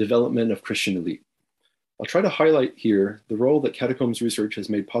and the development of Christian elite. I'll try to highlight here the role that Catacombs research has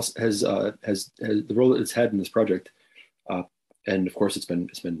made the role that it's had in this project, and of course, it's been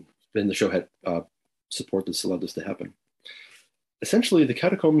the Shohet support that's allowed this to happen. Essentially, the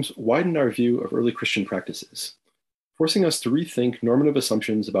catacombs widened our view of early Christian practices, forcing us to rethink normative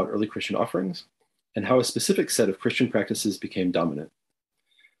assumptions about early Christian offerings and how a specific set of Christian practices became dominant.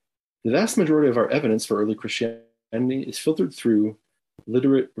 The vast majority of our evidence for early Christianity is filtered through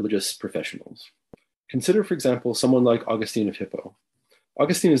literate religious professionals. Consider, for example, someone like Augustine of Hippo.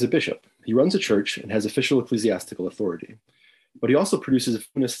 Augustine is a bishop. He runs a church and has official ecclesiastical authority, but he also produces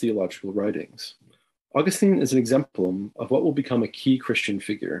feminist theological writings. Augustine is an exemplum of what will become a key Christian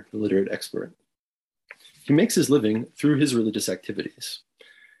figure, the literate expert. He makes his living through his religious activities.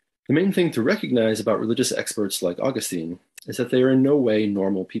 The main thing to recognize about religious experts like Augustine is that they are in no way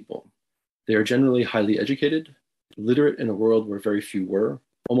normal people. They are generally highly educated, literate in a world where very few were,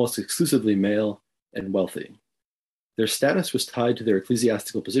 almost exclusively male, and wealthy. Their status was tied to their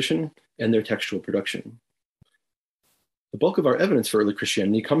ecclesiastical position and their textual production. The bulk of our evidence for early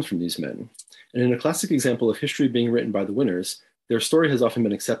Christianity comes from these men, and in a classic example of history being written by the winners, their story has often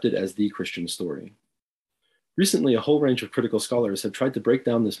been accepted as the Christian story. Recently, a whole range of critical scholars have tried to break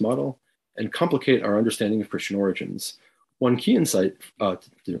down this model and complicate our understanding of Christian origins. One key insight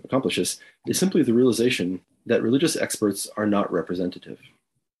to accomplish this is simply the realization that religious experts are not representative.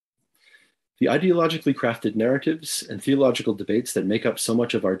 The ideologically crafted narratives and theological debates that make up so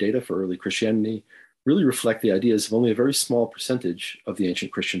much of our data for early Christianity really reflect the ideas of only a very small percentage of the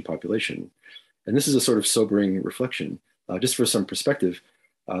ancient Christian population. And this is a sort of sobering reflection. Just for some perspective,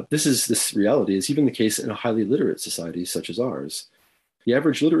 this reality is even the case in a highly literate society such as ours. The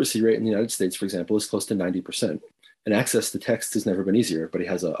average literacy rate in the United States, for example, is close to 90%, and access to text has never been easier. Everybody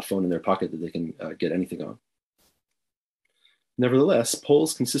has a phone in their pocket that they can get anything on. Nevertheless,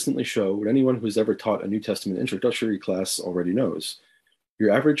 polls consistently show what anyone who's ever taught a New Testament introductory class already knows.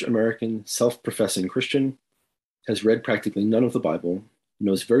 Your average American self-professing Christian has read practically none of the Bible,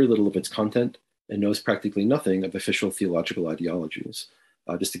 knows very little of its content, and knows practically nothing of official theological ideologies.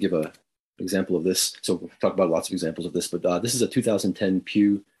 Just to give an example of this, so we'll talk about lots of examples of this, but this is a 2010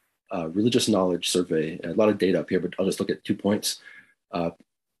 Pew Religious Knowledge Survey. A lot of data up here, but I'll just look at 2 points.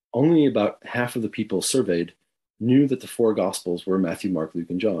 Only about half of the people surveyed knew that the 4 Gospels were Matthew, Mark, Luke,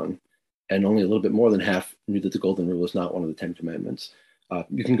 and John, and only a little bit more than half knew that the Golden Rule is not one of the 10 Commandments.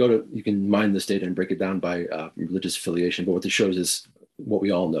 You can mine this data and break it down by religious affiliation, but what this shows is what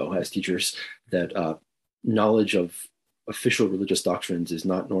we all know as teachers, that knowledge of official religious doctrines is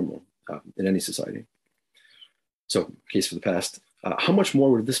not normal in any society. So, case for the past. How much more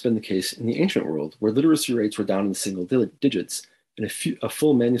would have this been the case in the ancient world, where literacy rates were down in the single digits, and a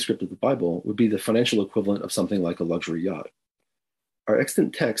full manuscript of the Bible would be the financial equivalent of something like a luxury yacht? Our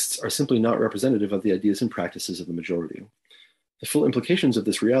extant texts are simply not representative of the ideas and practices of the majority. The full implications of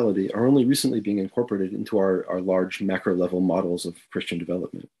this reality are only recently being incorporated into our large macro-level models of Christian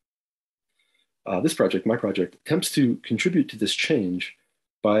development. This project, my project, attempts to contribute to this change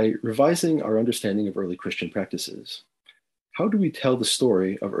by revising our understanding of early Christian practices. How do we tell the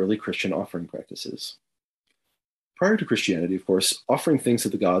story of early Christian offering practices? Prior to Christianity, of course, offering things to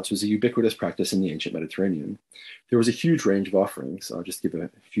the gods was a ubiquitous practice in the ancient Mediterranean. There was a huge range of offerings. I'll just give a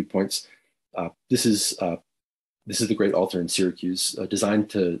few points. This is the great altar in Syracuse,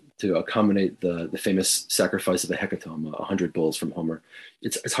 designed to accommodate the famous sacrifice of a hecatomb, 100 bulls from Homer.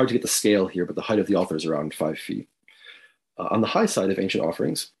 It's hard to get the scale here, but the height of the altar is around 5 feet. On the high side of ancient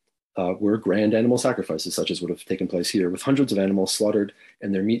offerings were grand animal sacrifices, such as would have taken place here, with hundreds of animals slaughtered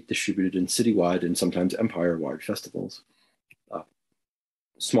and their meat distributed in citywide and sometimes empire-wide festivals.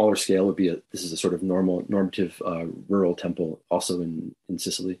 Smaller scale would be this is a sort of normative rural temple, also in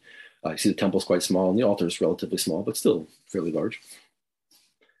Sicily. You see the temple's quite small and the altar is relatively small, but still fairly large.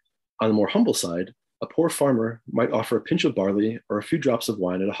 On the more humble side, a poor farmer might offer a pinch of barley or a few drops of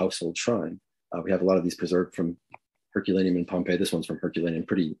wine at a household shrine. We have a lot of these preserved from Herculaneum in Pompeii. This one's from Herculaneum,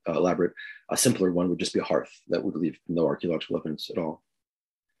 pretty elaborate. A simpler one would just be a hearth that would leave no archaeological evidence at all.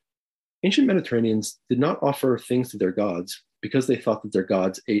 Ancient Mediterraneans did not offer things to their gods because they thought that their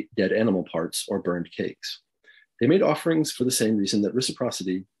gods ate dead animal parts or burned cakes. They made offerings for the same reason that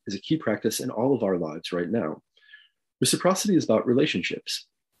reciprocity is a key practice in all of our lives right now. Reciprocity is about relationships,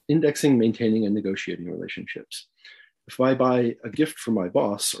 indexing, maintaining, and negotiating relationships. If I buy a gift for my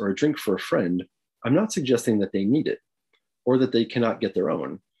boss or a drink for a friend, I'm not suggesting that they need it or that they cannot get their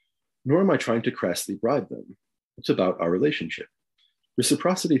own, nor am I trying to crassly bribe them. It's about our relationship.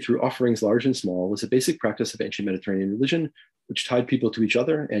 Reciprocity through offerings large and small was a basic practice of ancient Mediterranean religion, which tied people to each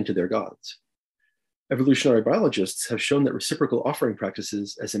other and to their gods. Evolutionary biologists have shown that reciprocal offering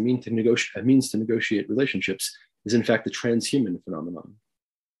practices as a means to negotiate relationships is in fact a transhuman phenomenon.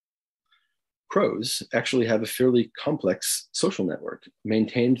 Crows actually have a fairly complex social network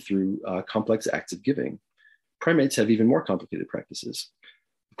maintained through complex acts of giving. Primates have even more complicated practices.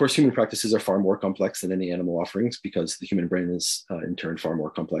 Of course, human practices are far more complex than any animal offerings because the human brain is in turn far more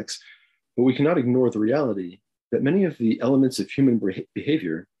complex. But we cannot ignore the reality that many of the elements of human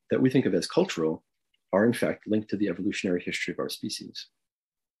behavior that we think of as cultural are in fact linked to the evolutionary history of our species.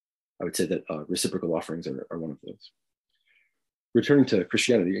 I would say that reciprocal offerings are one of those. Returning to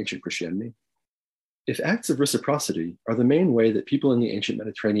Christianity, ancient Christianity, if acts of reciprocity are the main way that people in the ancient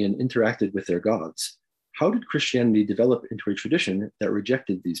Mediterranean interacted with their gods, how did Christianity develop into a tradition that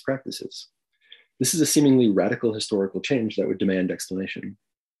rejected these practices? This is a seemingly radical historical change that would demand explanation.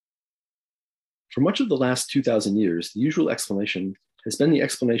 For much of the last 2,000 years, the usual explanation has been the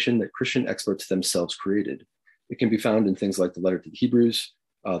explanation that Christian experts themselves created. It can be found in things like the letter to the Hebrews,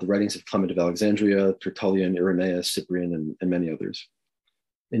 the writings of Clement of Alexandria, Tertullian, Irenaeus, Cyprian, and many others.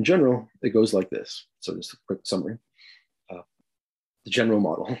 In general, it goes like this. So just a quick summary. The general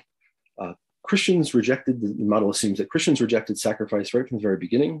model. The model assumes that Christians rejected sacrifice right from the very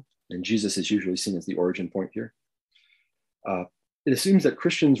beginning, and Jesus is usually seen as the origin point here. It assumes that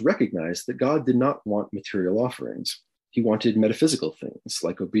Christians recognized that God did not want material offerings. He wanted metaphysical things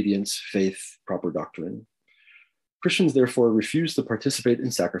like obedience, faith, proper doctrine. Christians therefore refused to participate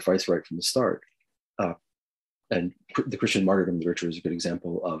in sacrifice right from the start. And the Christian martyrdom literature is a good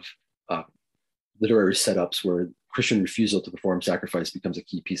example of literary setups where Christian refusal to perform sacrifice becomes a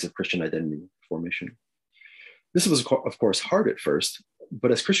key piece of Christian identity formation. This was, of course, hard at first,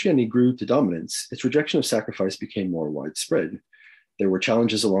 but as Christianity grew to dominance, its rejection of sacrifice became more widespread. There were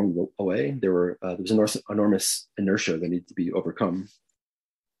challenges along the way. There was enormous inertia that needed to be overcome.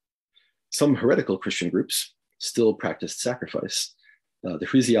 Some heretical Christian groups still practiced sacrifice. The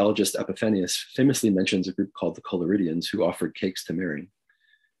Heresiologist Epiphanius famously mentions a group called the Collyridians who offered cakes to Mary.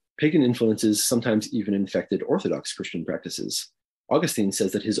 Pagan influences sometimes even infected Orthodox Christian practices. Augustine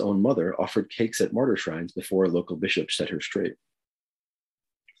says that his own mother offered cakes at martyr shrines before a local bishop set her straight.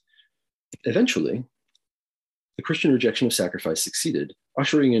 Eventually, the Christian rejection of sacrifice succeeded,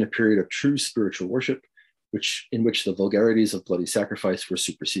 ushering in a period of true spiritual worship, in which the vulgarities of bloody sacrifice were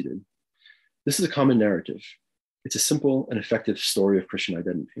superseded. This is a common narrative. It's a simple and effective story of Christian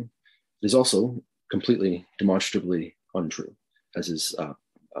identity. It is also completely demonstrably untrue, as is,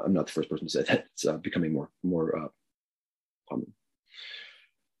 I'm not the first person to say that, it's becoming more common.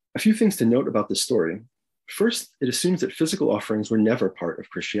 A few things to note about this story. First, it assumes that physical offerings were never part of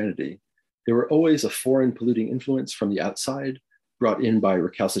Christianity. They were always a foreign polluting influence from the outside, brought in by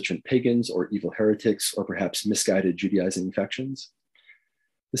recalcitrant pagans or evil heretics, or perhaps misguided Judaizing factions.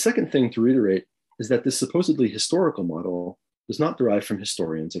 The second thing to reiterate is that this supposedly historical model does not derive from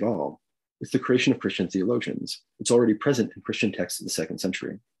historians at all. It's the creation of Christian theologians. It's already present in Christian texts of the 2nd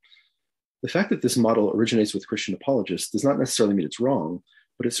century. The fact that this model originates with Christian apologists does not necessarily mean it's wrong,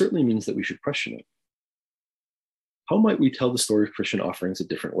 but it certainly means that we should question it. How might we tell the story of Christian offerings a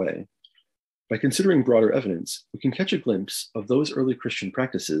different way? By considering broader evidence, we can catch a glimpse of those early Christian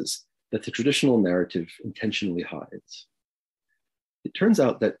practices that the traditional narrative intentionally hides. It turns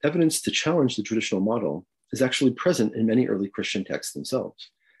out that evidence to challenge the traditional model is actually present in many early Christian texts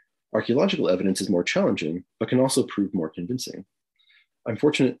themselves. Archaeological evidence is more challenging, but can also prove more convincing. I'm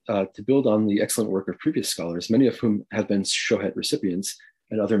fortunate to build on the excellent work of previous scholars, many of whom have been Shohet recipients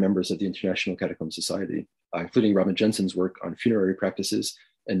and other members of the International Catacomb Society, including Robin Jensen's work on funerary practices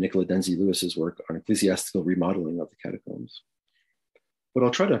and Nicola Denzi Lewis's work on ecclesiastical remodeling of the catacombs. What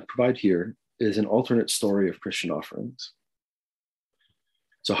I'll try to provide here is an alternate story of Christian offerings.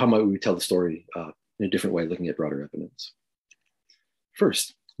 So how might we tell the story in a different way, looking at broader evidence?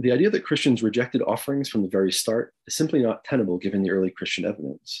 First, the idea that Christians rejected offerings from the very start is simply not tenable given the early Christian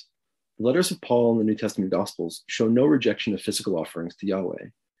evidence. The letters of Paul and the New Testament Gospels show no rejection of physical offerings to Yahweh.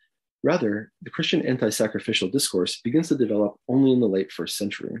 Rather, the Christian anti-sacrificial discourse begins to develop only in the late first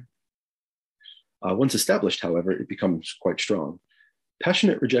century. Once established, however, it becomes quite strong.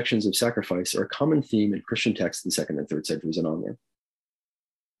 Passionate rejections of sacrifice are a common theme in Christian texts in the 2nd and 3rd centuries and onward.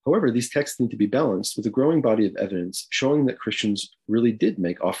 However, these texts need to be balanced with a growing body of evidence showing that Christians really did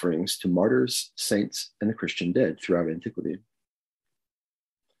make offerings to martyrs, saints, and the Christian dead throughout antiquity.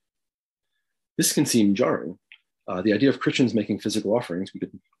 This can seem jarring. The idea of Christians making physical offerings, we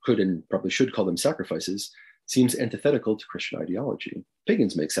could and probably should call them sacrifices, seems antithetical to Christian ideology.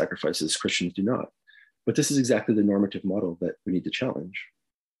 Pagans make sacrifices, Christians do not. But this is exactly the normative model that we need to challenge.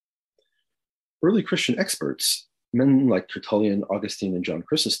 Early Christian experts, men like Tertullian, Augustine, and John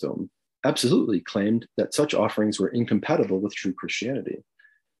Chrysostom, absolutely claimed that such offerings were incompatible with true Christianity.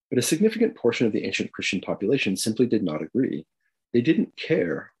 But a significant portion of the ancient Christian population simply did not agree. They didn't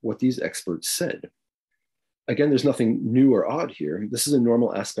care what these experts said. Again, there's nothing new or odd here. This is a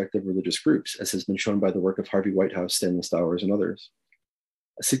normal aspect of religious groups, as has been shown by the work of Harvey Whitehouse, Stanley Stowers, and others.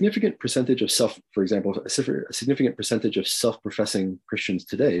 A significant percentage of self-professing Christians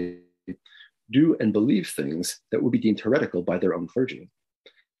today do and believe things that would be deemed heretical by their own clergy.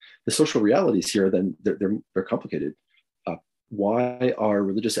 The social realities here, then, they're complicated. Why are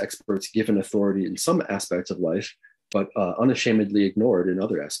religious experts given authority in some aspects of life, but unashamedly ignored in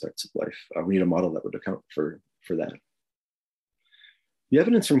other aspects of life? We need a model that would account for that. The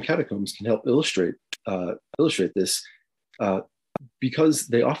evidence from catacombs can help illustrate this because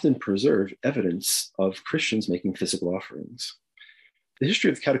they often preserve evidence of Christians making physical offerings. The history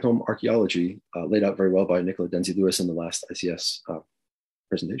of catacomb archaeology, laid out very well by Nicola Denzi Lewis in the last ICS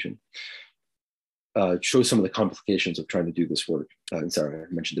presentation, shows some of the complications of trying to do this work. And Sarah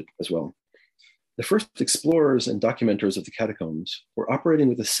mentioned it as well. The first explorers and documenters of the catacombs were operating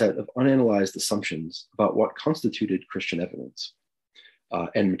with a set of unanalyzed assumptions about what constituted Christian evidence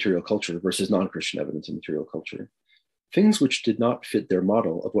and material culture versus non-Christian evidence and material culture. Things which did not fit their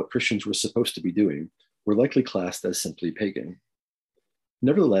model of what Christians were supposed to be doing were likely classed as simply pagan.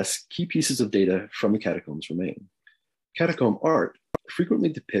 Nevertheless, key pieces of data from the catacombs remain. Catacomb art frequently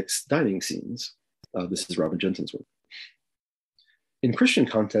depicts dining scenes. This is Robin Jensen's work. In Christian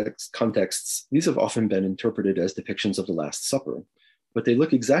contexts, these have often been interpreted as depictions of the Last Supper, but they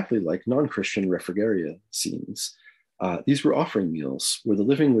look exactly like non-Christian refrigeria scenes. These were offering meals where the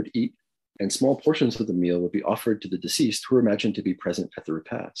living would eat and small portions of the meal would be offered to the deceased who were imagined to be present at the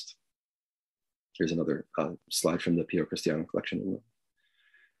repast. Here's another slide from the Pio Cristiano collection.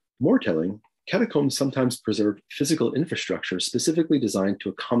 More telling, catacombs sometimes preserved physical infrastructure specifically designed to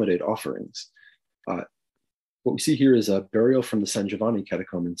accommodate offerings. What we see here is a burial from the San Giovanni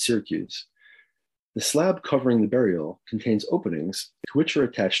catacomb in Syracuse. The slab covering the burial contains openings to which are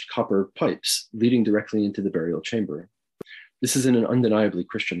attached copper pipes leading directly into the burial chamber. This is in an undeniably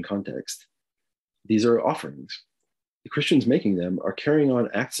Christian context. These are offerings. The Christians making them are carrying on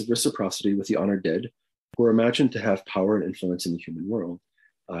acts of reciprocity with the honored dead, who are imagined to have power and influence in the human world.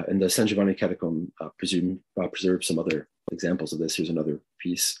 And the San Giovanni catacomb preserves some other examples of this. Here's another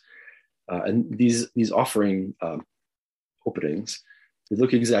piece. And these offering openings, they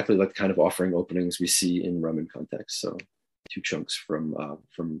look exactly like the kind of offering openings we see in Roman context. So 2 chunks from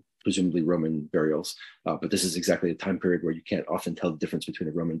presumably Roman burials. But this is exactly a time period where you can't often tell the difference between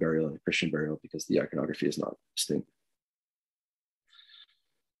a Roman burial and a Christian burial because the iconography is not distinct.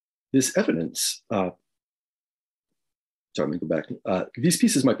 This evidence, sorry, let me go back. These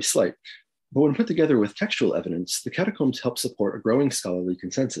pieces might be slight, but when put together with textual evidence, the catacombs help support a growing scholarly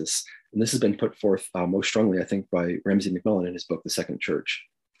consensus. And this has been put forth most strongly, I think, by Ramsey MacMillan in his book, The Second Church.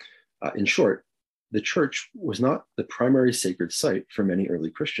 In short, the church was not the primary sacred site for many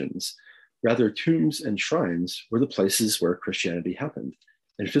early Christians. Rather, tombs and shrines were the places where Christianity happened,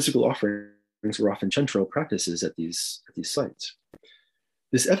 and physical offerings were often central practices at these sites.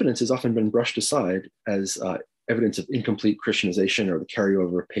 This evidence has often been brushed aside as evidence of incomplete Christianization or the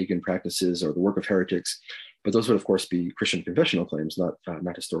carryover of pagan practices or the work of heretics, but those would of course be Christian confessional claims,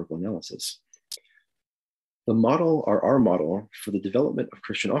 not historical analysis. The model, or our model, for the development of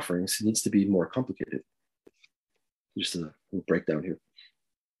Christian offerings needs to be more complicated. Just a little breakdown here.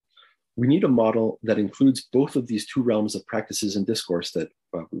 We need a model that includes both of these two realms of practices and discourse that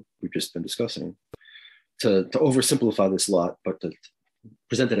we've just been discussing. To oversimplify this a lot, but to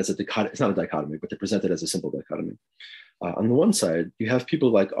present it as a dichotomy, it's not a dichotomy, but to present it as a simple dichotomy. On the one side, you have people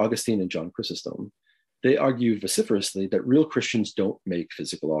like Augustine and John Chrysostom. They argue vociferously that real Christians don't make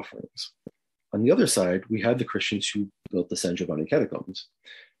physical offerings. On the other side, we have the Christians who built the San Giovanni catacombs.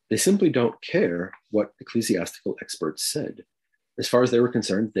 They simply don't care what ecclesiastical experts said. As far as they were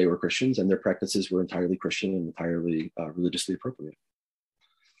concerned, they were Christians and their practices were entirely Christian and entirely religiously appropriate.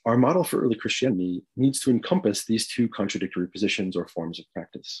 Our model for early Christianity needs to encompass these two contradictory positions or forms of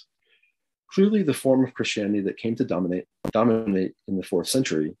practice. Clearly, the form of Christianity that came to dominate in the 4th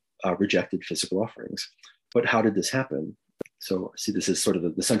century rejected physical offerings. But how did this happen? So see, this is sort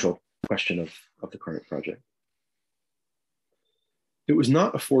of the central question of the current project. It was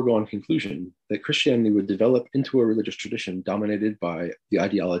not a foregone conclusion that Christianity would develop into a religious tradition dominated by the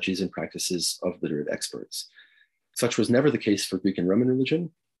ideologies and practices of literate experts. Such was never the case for Greek and Roman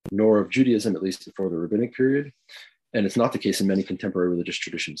religion, nor of Judaism, at least before the rabbinic period, and it's not the case in many contemporary religious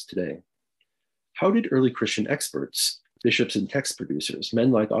traditions today. How did early Christian experts, bishops and text producers,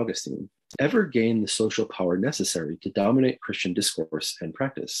 men like Augustine, ever gain the social power necessary to dominate Christian discourse and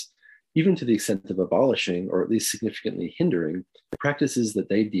practice, even to the extent of abolishing or at least significantly hindering practices that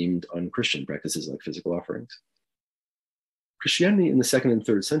they deemed unchristian, practices like physical offerings? Christianity in the 2nd and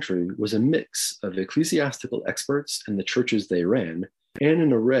 3rd century was a mix of ecclesiastical experts and the churches they ran, and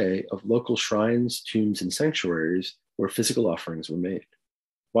an array of local shrines, tombs, and sanctuaries where physical offerings were made.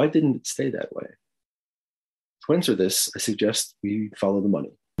 Why didn't it stay that way? To answer this, I suggest we follow the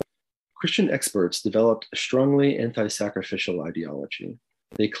money. Christian experts developed a strongly anti-sacrificial ideology.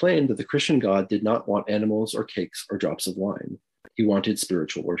 They claimed that the Christian God did not want animals or cakes or drops of wine. He wanted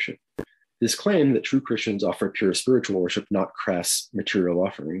spiritual worship. This claim that true Christians offer pure spiritual worship, not crass material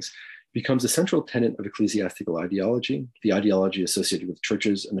offerings, becomes a central tenet of ecclesiastical ideology, the ideology associated with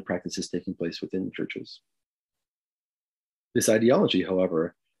churches and the practices taking place within churches. This ideology,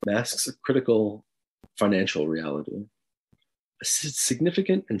 however, masks a critical financial reality. A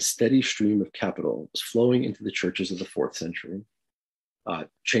significant and steady stream of capital was flowing into the churches of the 4th century,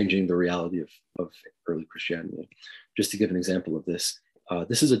 changing the reality of early Christianity. Just to give an example of this,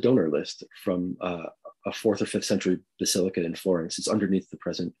 this is a donor list from a 4th or 5th century basilica in Florence. It's underneath the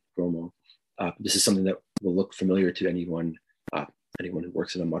present Duomo. This is something that will look familiar to anyone who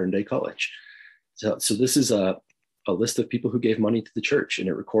works in a modern day college. So this is a list of people who gave money to the church, and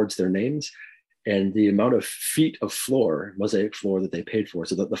it records their names and the amount of feet of floor, mosaic floor, that they paid for.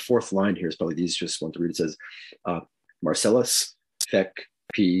 So the 4th line here is probably the easiest one to read. It says, Marcellus, Fec,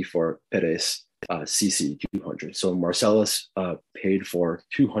 P for Perez, CC 200. So Marcellus paid for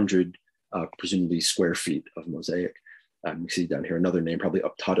 200 presumably square feet of mosaic. You can see down here another name, probably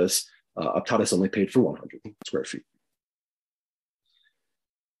Optatus. Optatus only paid for 100 square feet.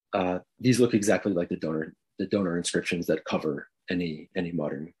 These look exactly like the donor inscriptions that cover any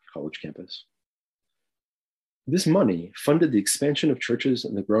modern college campus. This money funded the expansion of churches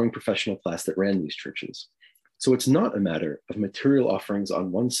and the growing professional class that ran these churches. So it's not a matter of material offerings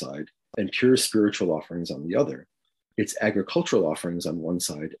on one side and pure spiritual offerings on the other. It's agricultural offerings on one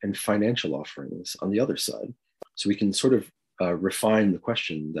side and financial offerings on the other side. So we can sort of refine the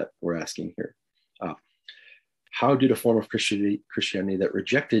question that we're asking here. How did a form of Christianity that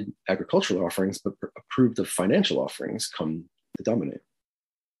rejected agricultural offerings but approved of financial offerings come to dominate?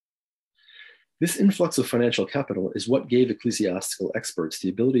 This influx of financial capital is what gave ecclesiastical experts the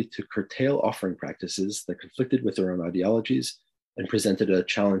ability to curtail offering practices that conflicted with their own ideologies and presented a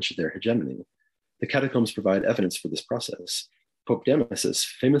challenge to their hegemony. The catacombs provide evidence for this process. Pope Damasus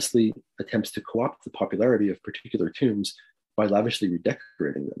famously attempts to co-opt the popularity of particular tombs by lavishly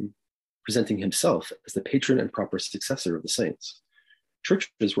redecorating them, presenting himself as the patron and proper successor of the saints.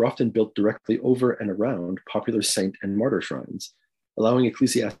 Churches were often built directly over and around popular saint and martyr shrines, allowing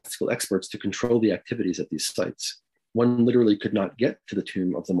ecclesiastical experts to control the activities at these sites. One literally could not get to the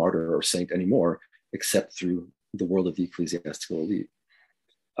tomb of the martyr or saint anymore, except through the world of the ecclesiastical elite.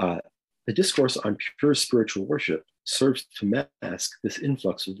 The discourse on pure spiritual worship serves to mask this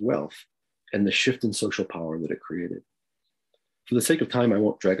influx of wealth and the shift in social power that it created. For the sake of time, I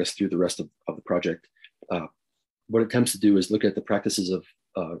won't drag us through the rest of the project. What it attempts to do is look at the practices of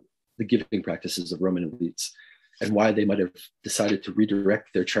the giving practices of Roman elites. and why they might have decided to redirect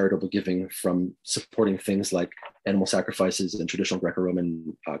their charitable giving from supporting things like animal sacrifices and traditional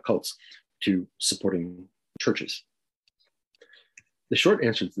Greco-Roman cults to supporting churches. The short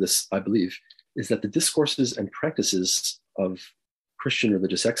answer to this, I believe, is that the discourses and practices of Christian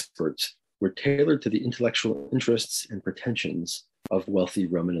religious experts were tailored to the intellectual interests and pretensions of wealthy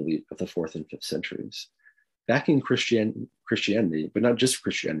Roman elite of the 4th and 5th centuries. Backing Christianity, but not just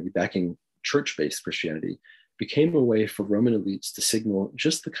Christianity, backing church-based Christianity became a way for Roman elites to signal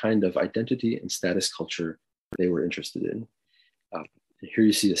just the kind of identity and status culture they were interested in. Here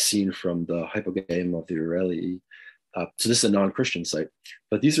you see a scene from the Hypogeum of the Aurelii. So this is a non-Christian site,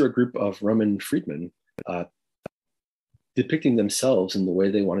 but these are a group of Roman freedmen depicting themselves in the way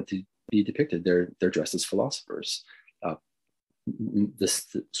they wanted to be depicted. They're dressed as philosophers.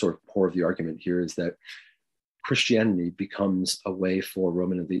 This sort of core of the argument here is that Christianity becomes a way for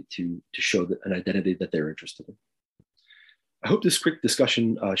Roman elite to show an identity that they're interested in. I hope this quick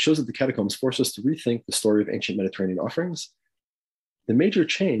discussion shows that the catacombs force us to rethink the story of ancient Mediterranean offerings. The major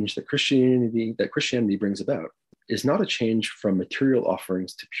change that Christianity brings about is not a change from material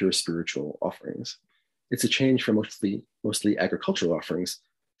offerings to pure spiritual offerings. It's a change from mostly agricultural offerings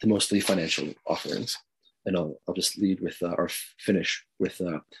to mostly financial offerings. And I'll just lead with or finish with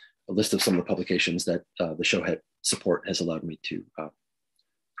a list of some of the publications that the Shohet support has allowed me to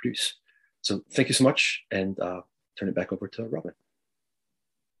produce. So thank you so much, and turn it back over to Robin.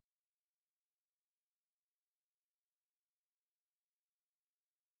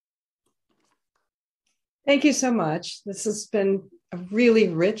 Thank you so much. This has been a really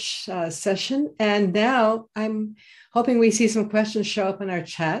rich session. And now I'm hoping we see some questions show up in our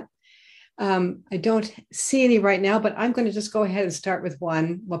chat. I don't see any right now, but I'm going to just go ahead and start with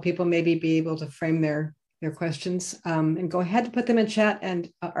one while people maybe be able to frame their questions, and go ahead and put them in chat.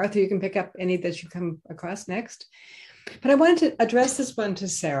 And Arthur, you can pick up any that you come across next. But I wanted to address this one to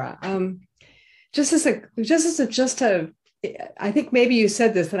Sarah. I think maybe you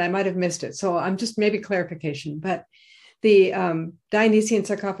said this, but I might have missed it. So I'm just maybe clarification, but the Dionysian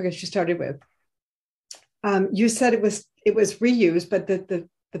sarcophagus you started with, you said it was reused, but the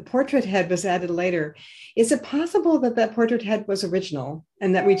portrait head was added later. Is it possible that portrait head was original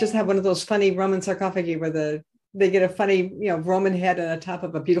and that we just have one of those funny Roman sarcophagi where they get a funny, Roman head on the top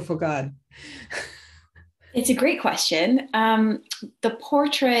of a beautiful god? It's a great question. The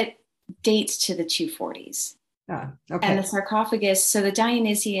portrait dates to the 240s. Okay. And the sarcophagus, so the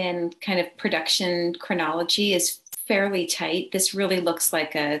Dionysian kind of production chronology is fairly tight. This really looks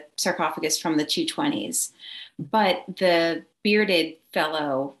like a sarcophagus from the 220s, but the bearded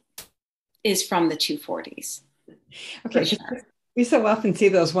fellow is from the 240s. Okay, sure. We so often see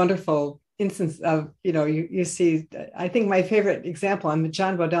those wonderful instances of, you see, I think my favorite example, and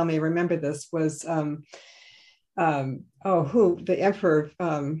John Bodell may remember this, was, the emperor,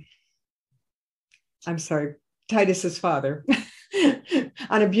 I'm sorry, Titus's father,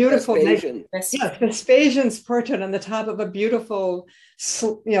 on a beautiful Vespasian's portrait on the top of a beautiful,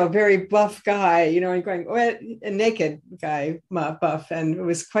 very buff guy, and going, a naked guy, buff, and it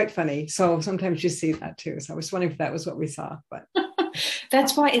was quite funny. So sometimes you see that too. So I was wondering if that was what we saw, but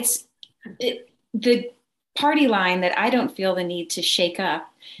that's why the party line that I don't feel the need to shake up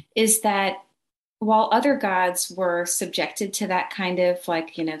is that while other gods were subjected to that kind of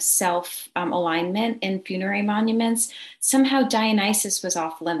self alignment in funerary monuments, somehow Dionysus was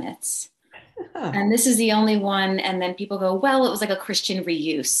off limits. And this is the only one. And then people go, well, it was like a Christian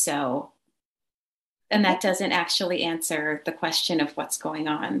reuse. So, and that doesn't actually answer the question of what's going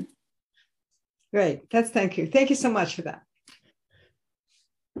on. Great. Thank you. Thank you so much for that.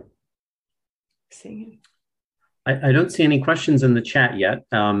 I don't see any questions in the chat yet,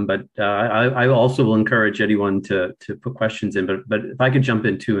 but I also will encourage anyone to put questions in. But if I could jump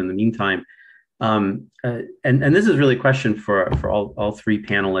in too in the meantime, and this is really a question for all three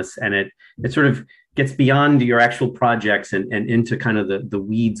panelists, and it sort of gets beyond your actual projects and into kind of the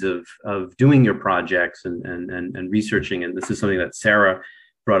weeds of doing your projects and researching. And this is something that Sarah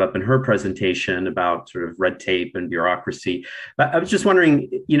brought up in her presentation about sort of red tape and bureaucracy. I was just wondering,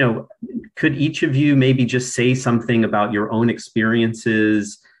 could each of you maybe just say something about your own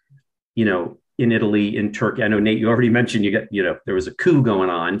experiences, in Italy, in Turkey? I know, Nate, you already mentioned there was a coup going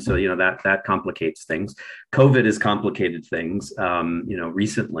on. So, that complicates things. COVID has complicated things,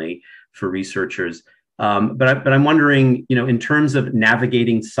 recently for researchers. But I'm wondering, in terms of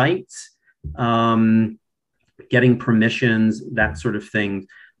navigating sites, getting permissions, that sort of thing.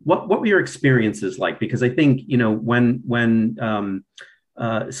 What were your experiences like? Because I think, when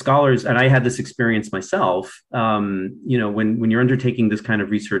scholars, and I had this experience myself, when you're undertaking this kind of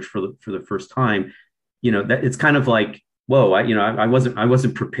research for the first time, that it's kind of like, whoa, I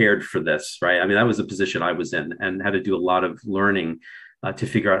wasn't prepared for this, right? I mean, that was the position I was in, and had to do a lot of learning to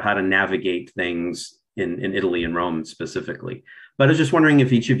figure out how to navigate things in Italy and Rome specifically. But I was just wondering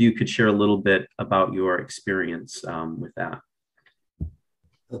if each of you could share a little bit about your experience with that.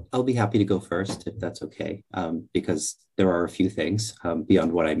 I'll be happy to go first if that's okay, because there are a few things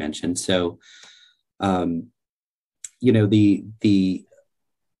beyond what I mentioned. So, the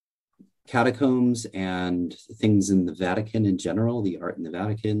catacombs and things in the Vatican in general, the art in the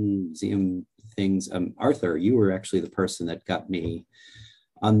Vatican, museum things. Arthur, you were actually the person that got me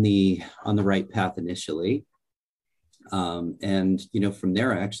on the right path initially. And from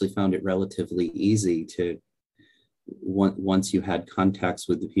there, I actually found it relatively easy to, once you had contacts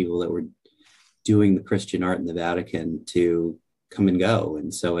with the people that were doing the Christian art in the Vatican, to come and go.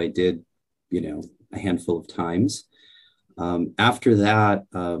 And so I did, a handful of times. After that,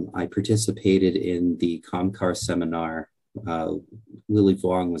 I participated in the Comcar seminar. Lily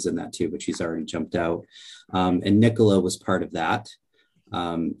Vuong was in that too, but she's already jumped out. And Nicola was part of that.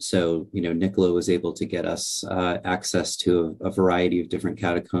 So, Nicola was able to get us access to a variety of different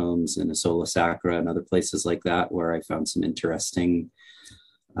catacombs in Isola Sacra and other places like that, where I found some interesting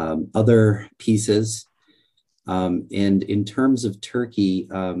other pieces. And in terms of Turkey,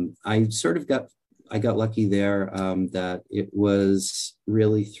 I got lucky there that it was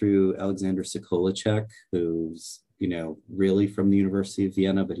really through Alexander Sokolacek, who's, really from the University of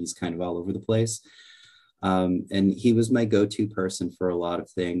Vienna, but he's kind of all over the place. And he was my go-to person for a lot of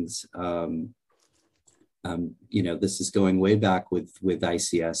things. This is going way back with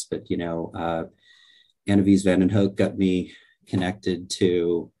ICS, but, Annevies van den Hoek got me connected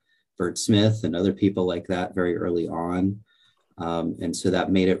to Bert Smith and other people like that very early on. And so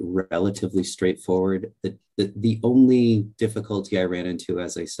that made it relatively straightforward. The only difficulty I ran into,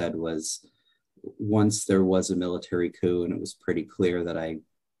 as I said, was once there was a military coup and it was pretty clear that it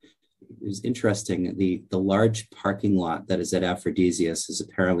was interesting. The large parking lot that is at Aphrodisias is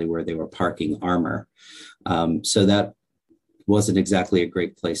apparently where they were parking armor. So that wasn't exactly a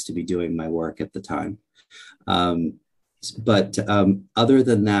great place to be doing my work at the time. But other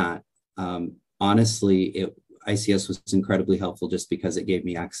than that, honestly, ICS was incredibly helpful just because it gave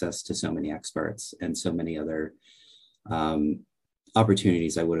me access to so many experts and so many other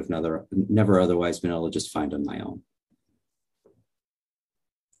opportunities I would have never otherwise been able to just find on my own.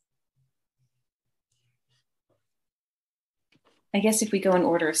 I guess if we go in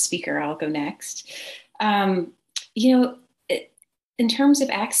order of speaker, I'll go next. In terms of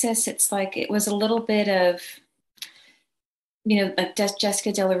access, it's like it was a little bit of, like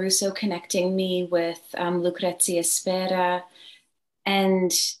Jessica Della Russo connecting me with Lucrezia Spera,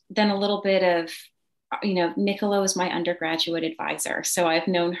 and then a little bit of, Nicola was my undergraduate advisor. So I've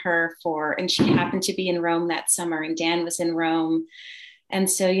known her and she happened to be in Rome that summer, and Dan was in Rome. And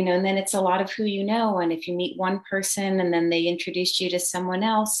so, and then it's a lot of who you know. And if you meet one person and then they introduced you to someone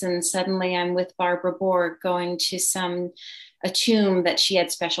else, and suddenly I'm with Barbara Borg going to a tomb that she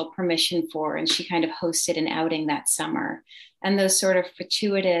had special permission for, and she kind of hosted an outing that summer. And those sort of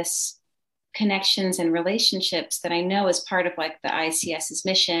fortuitous connections and relationships that I know is part of like the ICS's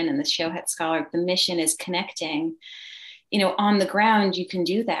mission and the Shohet Scholar, the mission is connecting. On the ground, you can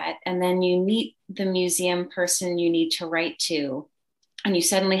do that. And then you meet the museum person you need to write to, and you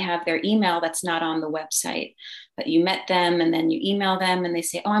suddenly have their email that's not on the website, but you met them, and then you email them and they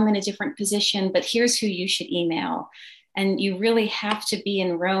say, oh, I'm in a different position, but here's who you should email. And you really have to be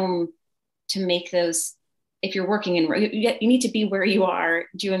in Rome to make those. If you're working in Rome, you need to be where you are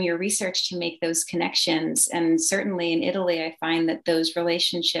doing your research to make those connections. And certainly in Italy, I find that those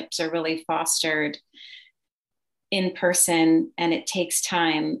relationships are really fostered in person, and it takes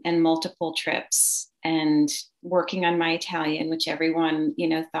time and multiple trips and working on my Italian, which everyone,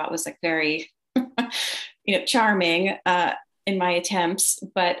 thought was like very, charming in my attempts,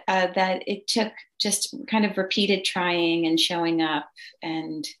 but that it took just kind of repeated trying and showing up,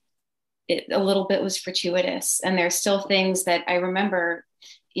 and a little bit was fortuitous. And there's still things that I remember,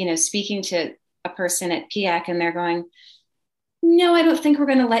 speaking to a person at PIAC, and they're going, no, I don't think we're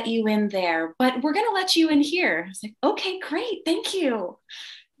going to let you in there, but we're going to let you in here. I was like, okay, great. Thank you.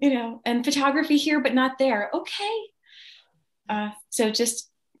 And photography here, but not there. Okay. So just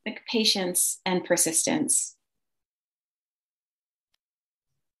like patience and persistence.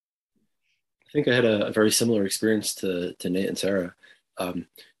 I think I had a very similar experience to Nate and Sarah.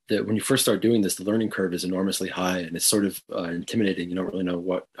 That when you first start doing this, the learning curve is enormously high, and it's sort of intimidating. You don't really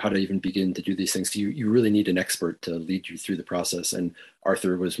know how to even begin to do these things. You really need an expert to lead you through the process. And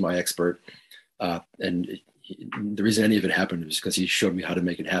Arthur was my expert. And the reason any of it happened was because he showed me how to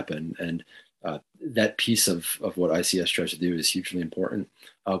make it happen. And that piece of what ICS tries to do is hugely important.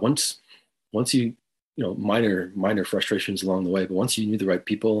 Once you minor frustrations along the way, but once you knew the right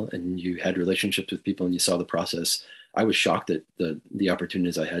people and you had relationships with people and you saw the process, I was shocked at the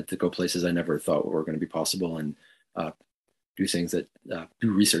opportunities I had to go places I never thought were going to be possible, and do things that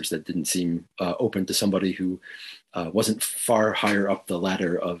do research that didn't seem open to somebody who wasn't far higher up the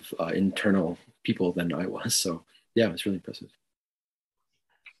ladder of internal people than I was. So yeah, it was really impressive.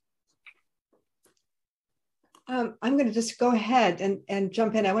 I'm going to just go ahead and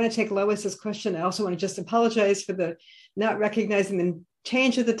jump in. I want to take Lois's question. I also want to just apologize for the not recognizing the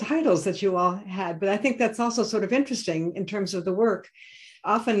change of the titles that you all had, but I think that's also sort of interesting in terms of the work.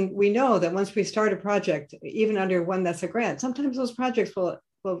 Often we know that once we start a project, even under one that's a grant, sometimes those projects will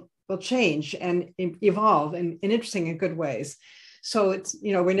change and evolve in interesting and good ways. So it's,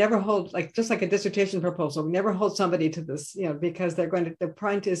 we never hold, just like a dissertation proposal, we never hold somebody to this, because the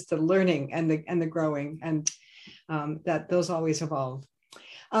point is the learning and the growing, and that those always evolve.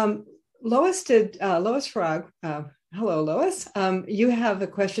 Lois Frog, hello, Lois. You have a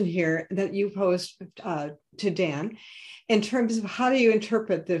question here that you posed to Dan in terms of how do you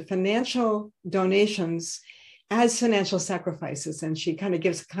interpret the financial donations as financial sacrifices? And she kind of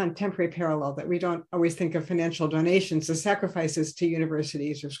gives a contemporary parallel that we don't always think of financial donations as sacrifices to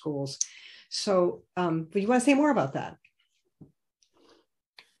universities or schools. So do you want to say more about that?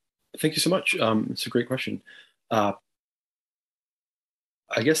 Thank you so much. It's a great question. I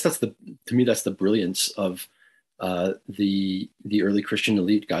guess to me, that's the brilliance of the early Christian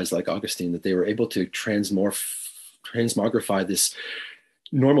elite, guys like Augustine, that they were able to transmogrify this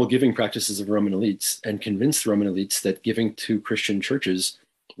normal giving practices of Roman elites and convince the Roman elites that giving to Christian churches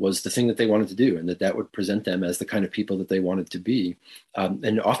was the thing that they wanted to do, and that would present them as the kind of people that they wanted to be.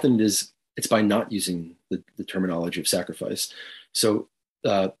 And often it's by not using the terminology of sacrifice. So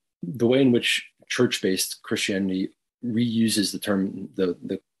the way in which church-based Christianity reuses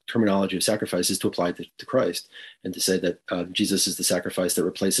the terminology of sacrifice is to apply it to Christ, and to say that Jesus is the sacrifice that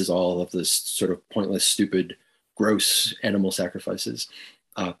replaces all of this sort of pointless, stupid, gross animal sacrifices.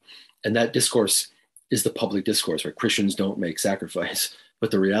 And that discourse is the public discourse, right? Christians don't make sacrifice,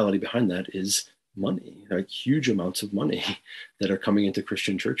 but the reality behind that is money, like huge amounts of money that are coming into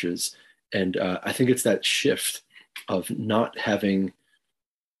Christian churches. And I think it's that shift of not having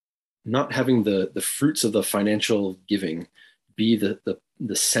the fruits of the financial giving be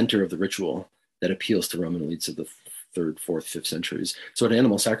the center of the ritual that appeals to Roman elites of the 3rd, 4th, 5th centuries. So an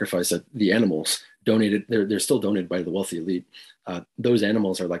animal sacrifice, that the animals donated, they're still donated by the wealthy elite. Those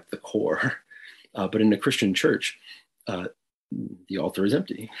animals are like the core. But in a Christian church, the altar is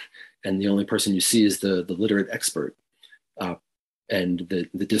empty, and the only person you see is the literate expert. And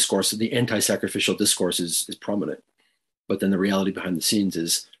the discourse, the anti-sacrificial discourse is prominent. But then the reality behind the scenes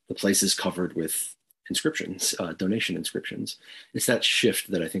is the place is covered with inscriptions, donation inscriptions. It's that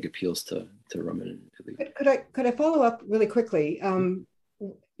shift that I think appeals to Roman elite. Could I follow up really quickly?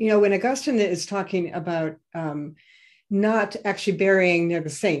 When Augustine is talking about not actually burying near the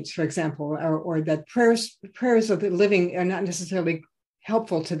saints, for example, or that prayers of the living are not necessarily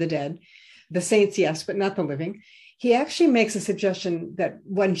helpful to the dead. The saints, yes, but not the living. He actually makes a suggestion that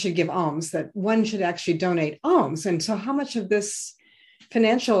one should give alms, that one should actually donate alms. And so how much of this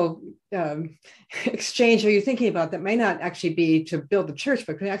financial exchange are you thinking about that may not actually be to build the church,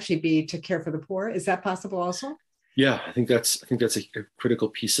 but could actually be to care for the poor? Is that possible also? Yeah, I think that's a critical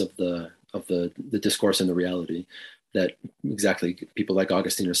piece of the discourse and the reality, that exactly people like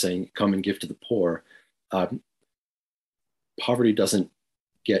Augustine are saying, come and give to the poor. Poverty doesn't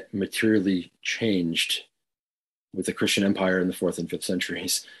get materially changed with the Christian empire in the 4th and 5th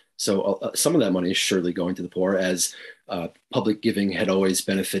centuries. So some of that money is surely going to the poor, as public giving had always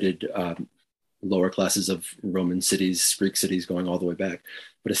benefited lower classes of Roman cities, Greek cities, going all the way back.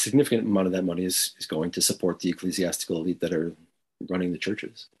 But a significant amount of that money is going to support the ecclesiastical elite that are running the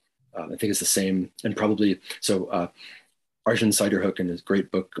churches. I think it's the same, and probably, so Arjun Siderhook, in his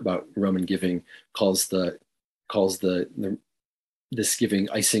great book about Roman giving, calls this giving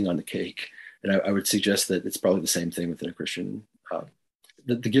icing on the cake. And I would suggest that it's probably the same thing within a Christian.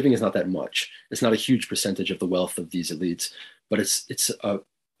 The giving is not that much. It's not a huge percentage of the wealth of these elites, but it's a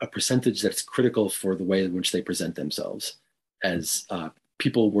percentage that's critical for the way in which they present themselves as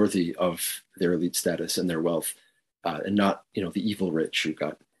people worthy of their elite status and their wealth, and not, the evil rich who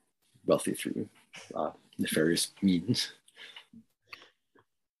got wealthy through nefarious means.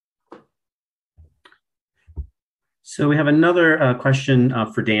 So we have another question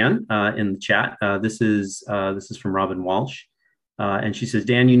for Dan in the chat. This is from Robin Walsh. And she says,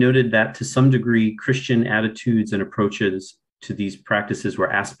 Dan, you noted that to some degree, Christian attitudes and approaches to these practices were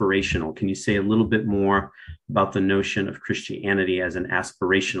aspirational. Can you say a little bit more about the notion of Christianity as an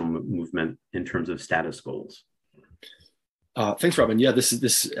aspirational movement in terms of status goals? Thanks, Robin. Yeah,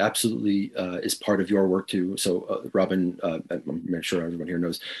 this absolutely is part of your work too. So Robin, I'm sure everyone here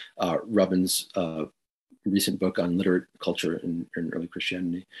knows Robin's recent book on literate culture in early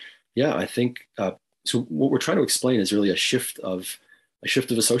Christianity. Yeah, I think so. What we're trying to explain is really a shift of a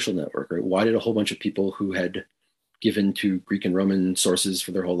social network, right? Why did a whole bunch of people who had given to Greek and Roman sources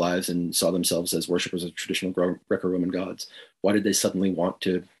for their whole lives and saw themselves as worshippers of traditional Greco-Roman gods, why did they suddenly want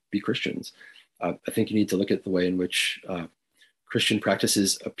to be Christians? I think you need to look at the way in which Christian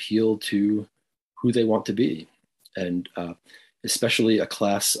practices appeal to who they want to be, and especially a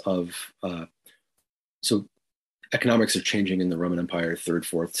class of, so economics are changing in the Roman Empire, 3rd,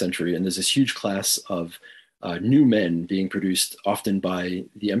 4th century, and there's this huge class of new men being produced often by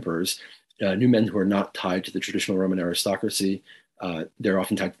the emperors, new men who are not tied to the traditional Roman aristocracy. They're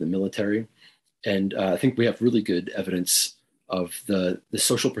often tied to the military. And I think we have really good evidence of the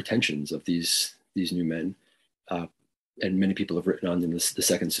social pretensions of these new men. And many people have written on them, the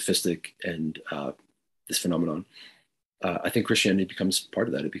second sophistic and this phenomenon. I think Christianity becomes part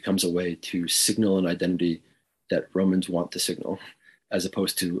of that. It becomes a way to signal an identity that Romans want to signal, as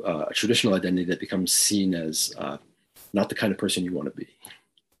opposed to a traditional identity that becomes seen as not the kind of person you want to be.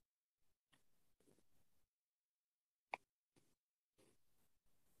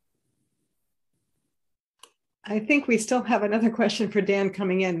 I think we still have another question for Dan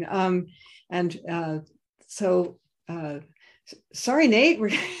coming in. Sorry, Nate, we're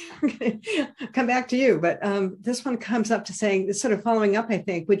going to come back to you, but this one comes up to saying, sort of following up, I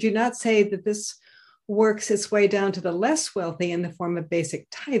think, would you not say that this works its way down to the less wealthy in the form of basic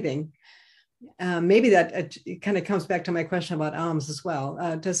tithing? Maybe that it kind of comes back to my question about alms as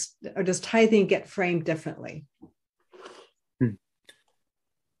well. Does tithing get framed differently?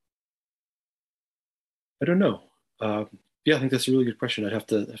 I don't know. Yeah, I think that's a really good question. I'd have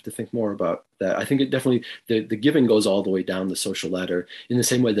to think more about that. I think it definitely, the giving goes all the way down the social ladder in the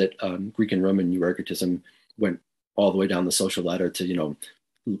same way that Greek and Roman euergetism went all the way down the social ladder to,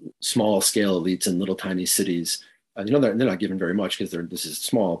 small scale elites in little tiny cities. They're not given very much because this is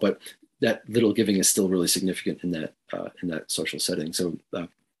small, but that little giving is still really significant in that social setting. So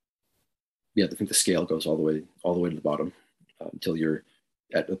yeah, I think the scale goes all the way to the bottom until you're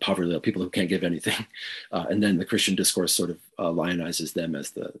at the poverty level, people who can't give anything, and then the Christian discourse sort of lionizes them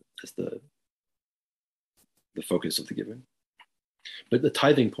as the focus of the giving. But the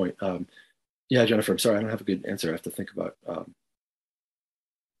tithing point, yeah, Jennifer, I'm sorry, I don't have a good answer. I have to think about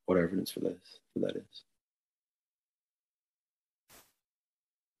what our evidence for that is.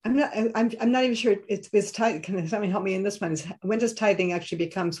 I'm not even sure it's tithing. Can somebody help me in this one? When does tithing actually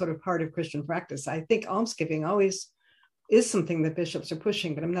become sort of part of Christian practice? I think almsgiving always is something that bishops are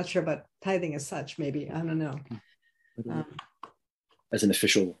pushing, but I'm not sure about tithing as such. Maybe, I don't know. As an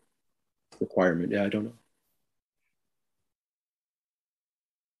official requirement, yeah, I don't know.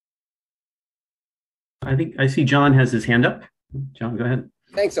 I think I see John has his hand up. John, go ahead.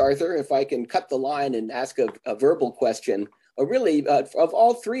 Thanks, Arthur. If I can cut the line and ask a verbal question, really of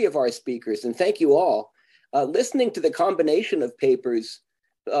all three of our speakers, and thank you all, listening to the combination of papers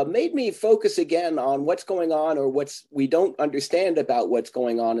made me focus again on what's going on, or we don't understand about what's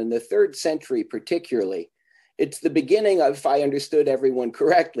going on in the 3rd century particularly. It's the beginning of, if I understood everyone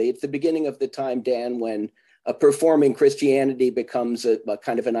correctly, it's the beginning of the time, Dan, when performing Christianity becomes a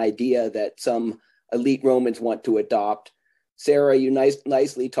kind of an idea that some elite Romans want to adopt. Sarah, you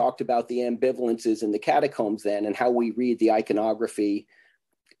nicely talked about the ambivalences in the catacombs then and how we read the iconography.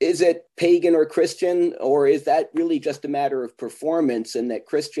 Is it pagan or Christian, or is that really just a matter of performance and that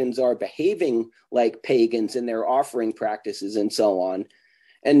Christians are behaving like pagans in their offering practices and so on?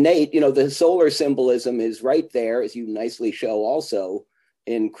 And Nate, the solar symbolism is right there, as you nicely show also,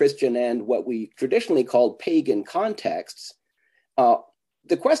 in Christian and what we traditionally called pagan contexts.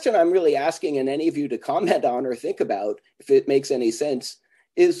 The question I'm really asking, and any of you to comment on or think about, if it makes any sense,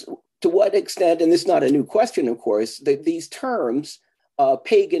 is to what extent, and this is not a new question, of course, that these terms,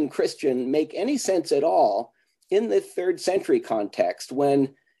 pagan, Christian, make any sense at all in the 3rd century context,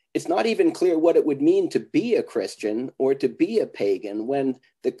 when it's not even clear what it would mean to be a Christian or to be a pagan, when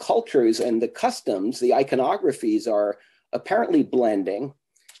the cultures and the customs, the iconographies are apparently blending.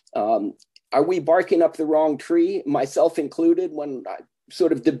 Are we barking up the wrong tree, myself included, when I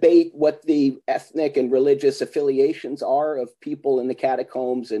sort of debate what the ethnic and religious affiliations are of people in the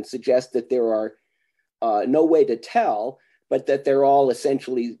catacombs and suggest that there are no way to tell, but that they're all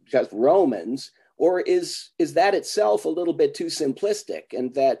essentially just Romans? Or is that itself a little bit too simplistic,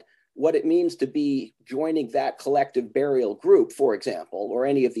 and that what it means to be joining that collective burial group, for example, or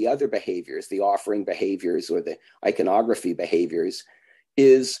any of the other behaviors, the offering behaviors or the iconography behaviors,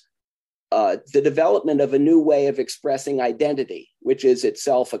 is the development of a new way of expressing identity, which is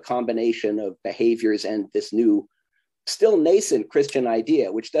itself a combination of behaviors and this new, still nascent Christian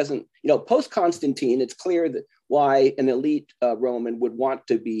idea, which doesn't, post-Constantine, it's clear that why an elite Roman would want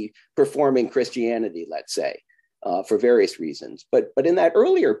to be performing Christianity, let's say, for various reasons. But in that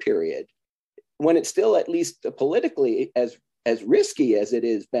earlier period, when it's still at least politically as risky as it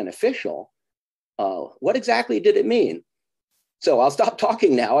is beneficial, what exactly did it mean? So I'll stop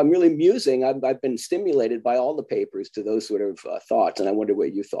talking now. I'm really musing. I've been stimulated by all the papers to those sort of thoughts, and I wonder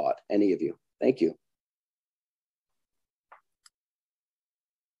what you thought, any of you. Thank you.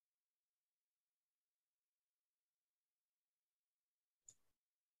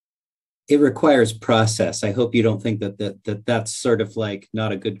 It requires process. I hope you don't think that's sort of like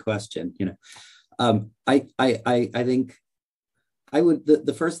not a good question. I think I would,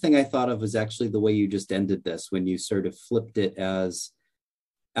 the first thing I thought of was actually the way you just ended this, when you sort of flipped it as,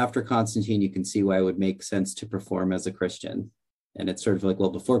 after Constantine, you can see why it would make sense to perform as a Christian. And it's sort of like,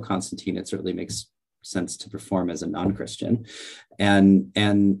 well, before Constantine, it certainly makes sense to perform as a non-Christian. And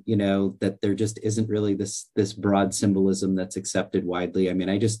that there just isn't really this broad symbolism that's accepted widely. I mean,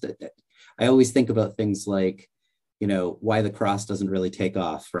 I always think about things like, why the cross doesn't really take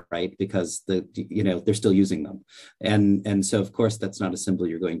off, right? Because they're still using them. And so of course that's not a symbol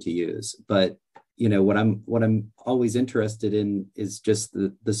you're going to use. But what I'm always interested in is just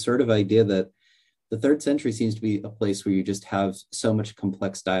the sort of idea that the 3rd century seems to be a place where you just have so much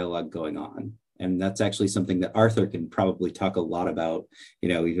complex dialogue going on. And that's actually something that Arthur can probably talk a lot about,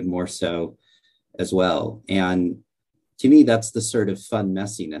 even more so as well. And to me, that's the sort of fun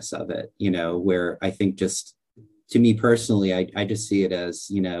messiness of it, where I think just, to me personally, I just see it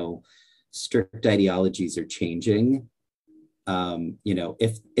as, strict ideologies are changing.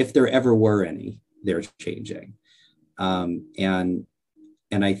 If there ever were any, they're changing. And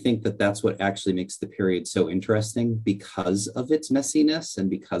I think that that's what actually makes the period so interesting, because of its messiness and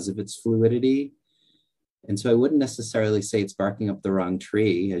because of its fluidity. And so I wouldn't necessarily say it's barking up the wrong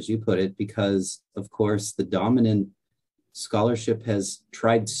tree, as you put it, because of course the dominant scholarship has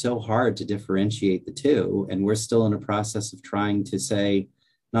tried so hard to differentiate the two, and we're still in a process of trying to say,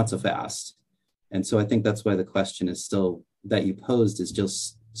 not so fast. And so I think that's why the question is still, that you posed, is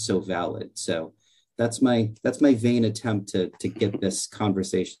just so valid. So that's my vain attempt to get this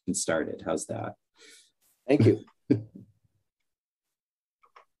conversation started. How's that? Thank you.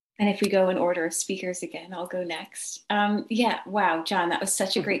 And if we go in order of speakers again, I'll go next. Wow, John, that was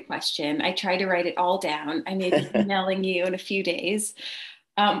such a great question. I tried to write it all down. I may be emailing you in a few days.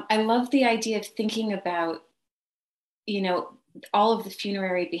 I love the idea of thinking about, all of the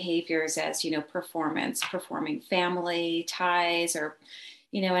funerary behaviors as, performing family ties, or,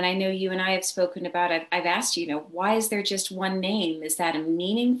 and I know you and I have spoken about, I've asked you, why is there just one name? Is that a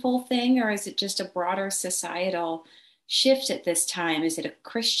meaningful thing, or is it just a broader societal shift at this time? Is it a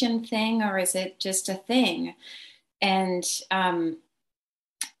Christian thing, or is it just a thing? And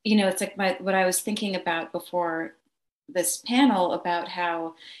it's like what I was thinking about before this panel, about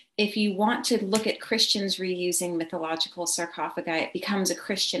how if you want to look at Christians reusing mythological sarcophagi, it becomes a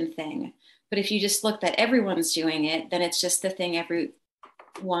Christian thing. But if you just look that everyone's doing it, then it's just the thing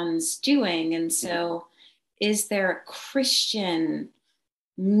everyone's doing. And so is there a Christian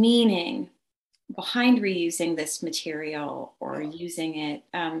meaning behind reusing this material or using it?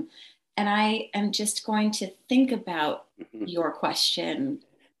 And I am just going to think about your question.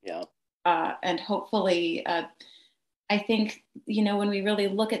 Yeah. And hopefully, I think, when we really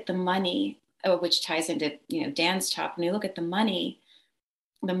look at the money, which ties into, Dan's talk, when we look at the money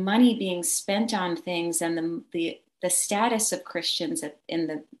being spent on things, and the status of Christians in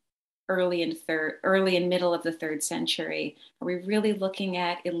the early and middle of the 3rd century, are we really looking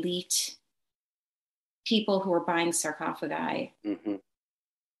at elite people who are buying sarcophagi? Mm-hmm.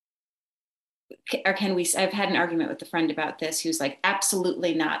 Or can we? I've had an argument with a friend about this, who's like,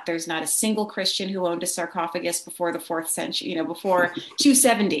 absolutely not. There's not a single Christian who owned a sarcophagus before the 4th century, before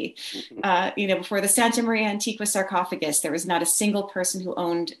 270, before the Santa Maria Antiqua sarcophagus. There was not a single person who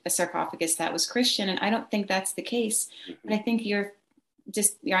owned a sarcophagus that was Christian. And I don't think that's the case. But I think your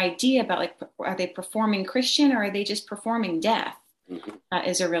idea about, like, are they performing Christian, or are they just performing death,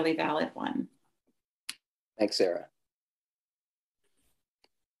 is a really valid one. Thanks, Sarah.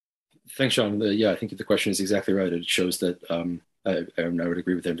 Thanks, Sean. I think the question is exactly right. It shows that I would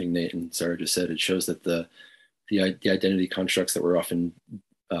agree with everything Nate and Sarah just said. It shows that the identity constructs that we're often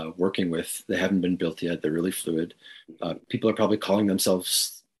working with, they haven't been built yet. They're really fluid. People are probably calling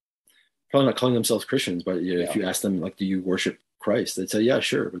themselves probably not calling themselves Christians, but if you ask them, like, do you worship Christ? They'd say, yeah,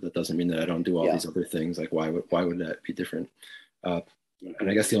 sure, but that doesn't mean that I don't do all these other things. Like, why would that be different? And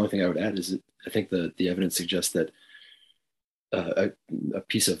I guess the only thing I would add is that I think the evidence suggests that a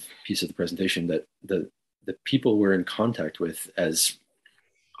piece of the presentation, that the people we're in contact with as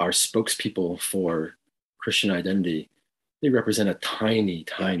our spokespeople for Christian identity, they represent a tiny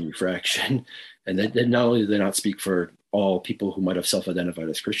fraction. And that not only do they not speak for all people who might have self-identified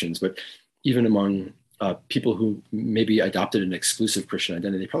as Christians, but even among people who maybe adopted an exclusive Christian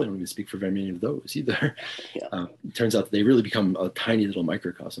identity, they probably don't even speak for very many of those either. It turns out that they really become a tiny little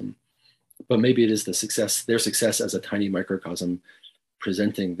microcosm. But maybe it is their success as a tiny microcosm,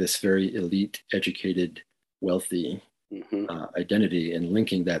 presenting this very elite, educated, wealthy identity and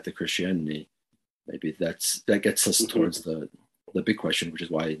linking that to Christianity. Maybe that gets us towards the big question, which is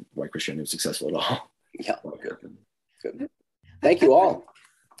why Christianity is successful at all. Yeah, good. Thank you all.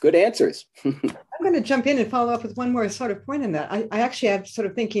 Good answers. I'm going to jump in and follow up with one more sort of point on that. I actually am sort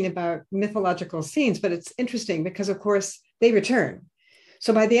of thinking about mythological scenes, but it's interesting because, of course, they return.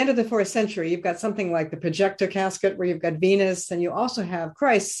 So by the end of the 4th century, you've got something like the projector casket where you've got Venus, and you also have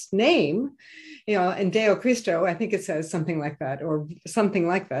Christ's name, and Deo Christo, I think it says something like that, or something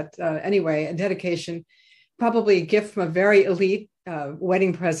like that. Anyway, a dedication, probably a gift from a very elite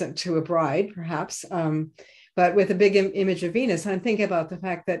wedding present to a bride, perhaps, but with a big image of Venus. I'm thinking about the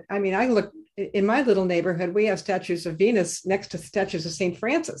fact that, I look in my little neighborhood, we have statues of Venus next to statues of St.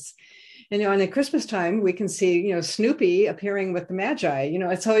 Francis. And at Christmas time, we can see, Snoopy appearing with the Magi,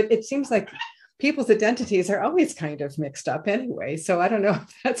 so it seems like people's identities are always kind of mixed up anyway. So I don't know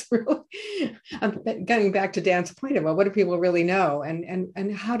if that's really, I'm getting back to Dan's point about what do people really know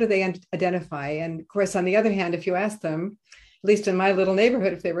and how do they identify? And of course, on the other hand, if you ask them, at least in my little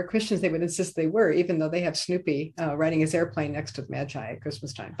neighborhood, if they were Christians, they would insist they were, even though they have Snoopy riding his airplane next to the Magi at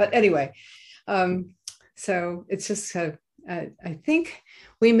Christmas time. But anyway, so it's just, I think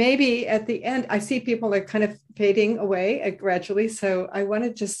we may be at the end. I see people are kind of fading away gradually. So I want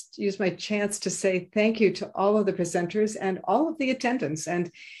to just use my chance to say thank you to all of the presenters and all of the attendants.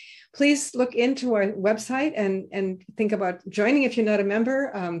 And please look into our website and think about joining if you're not a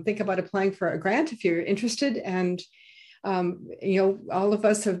member. Think about applying for a grant if you're interested. And all of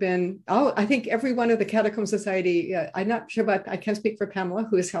us have been, I think every one of the Catacomb Society, I'm not sure about, I can't speak for Pamela,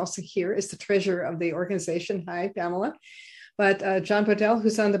 who is also here, is the treasurer of the organization. Hi, Pamela. But John Bodell,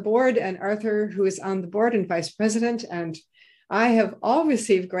 who's on the board, and Arthur, who is on the board and vice president. And I have all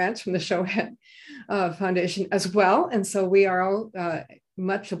received grants from the Shohet Foundation as well. And so we are all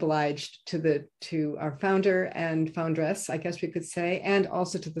much obliged to our founder and foundress, I guess we could say, and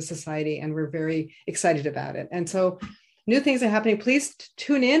also to the society. And we're very excited about it. And so new things are happening. Please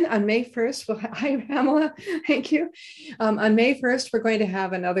tune in on May 1st. Hi, Pamela. Thank you. On May 1st, we're going to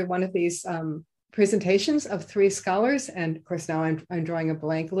have another one of these presentations of 3 scholars. And of course, now I'm drawing a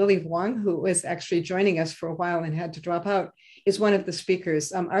blank. Lily Wong, who was actually joining us for a while and had to drop out, is one of the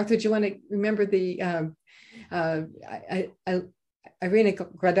speakers. Arthur, do you want to remember the Irina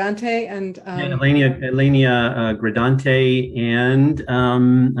Gradante and Elenia Gradante and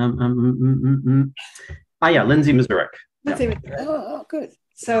Lindsay Mazurek. Oh, good.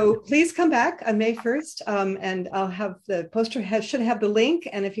 So please come back on May 1st, and I'll have the poster should have the link.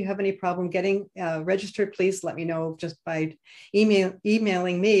 And if you have any problem getting registered, please let me know just by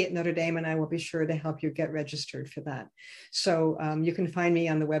emailing me at Notre Dame, and I will be sure to help you get registered for that. So you can find me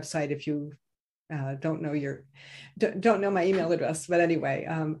on the website if you don't know my email address. But anyway,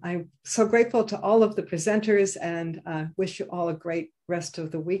 I'm so grateful to all of the presenters, and wish you all a great rest of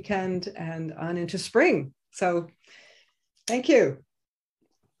the weekend and on into spring. So thank you.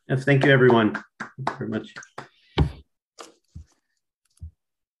 Yes, thank you, everyone. Thank you very much.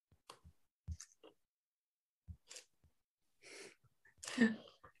 All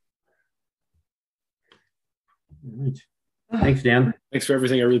right. Thanks, Dan. Thanks for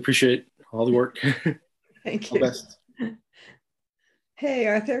everything. I really appreciate all the work. Thank you. All best. Hey,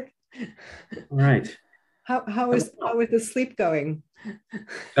 Arthur. All right. How is the sleep going?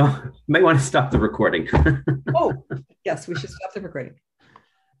 Oh, you might want to stop the recording. Oh, yes, we should stop the recording.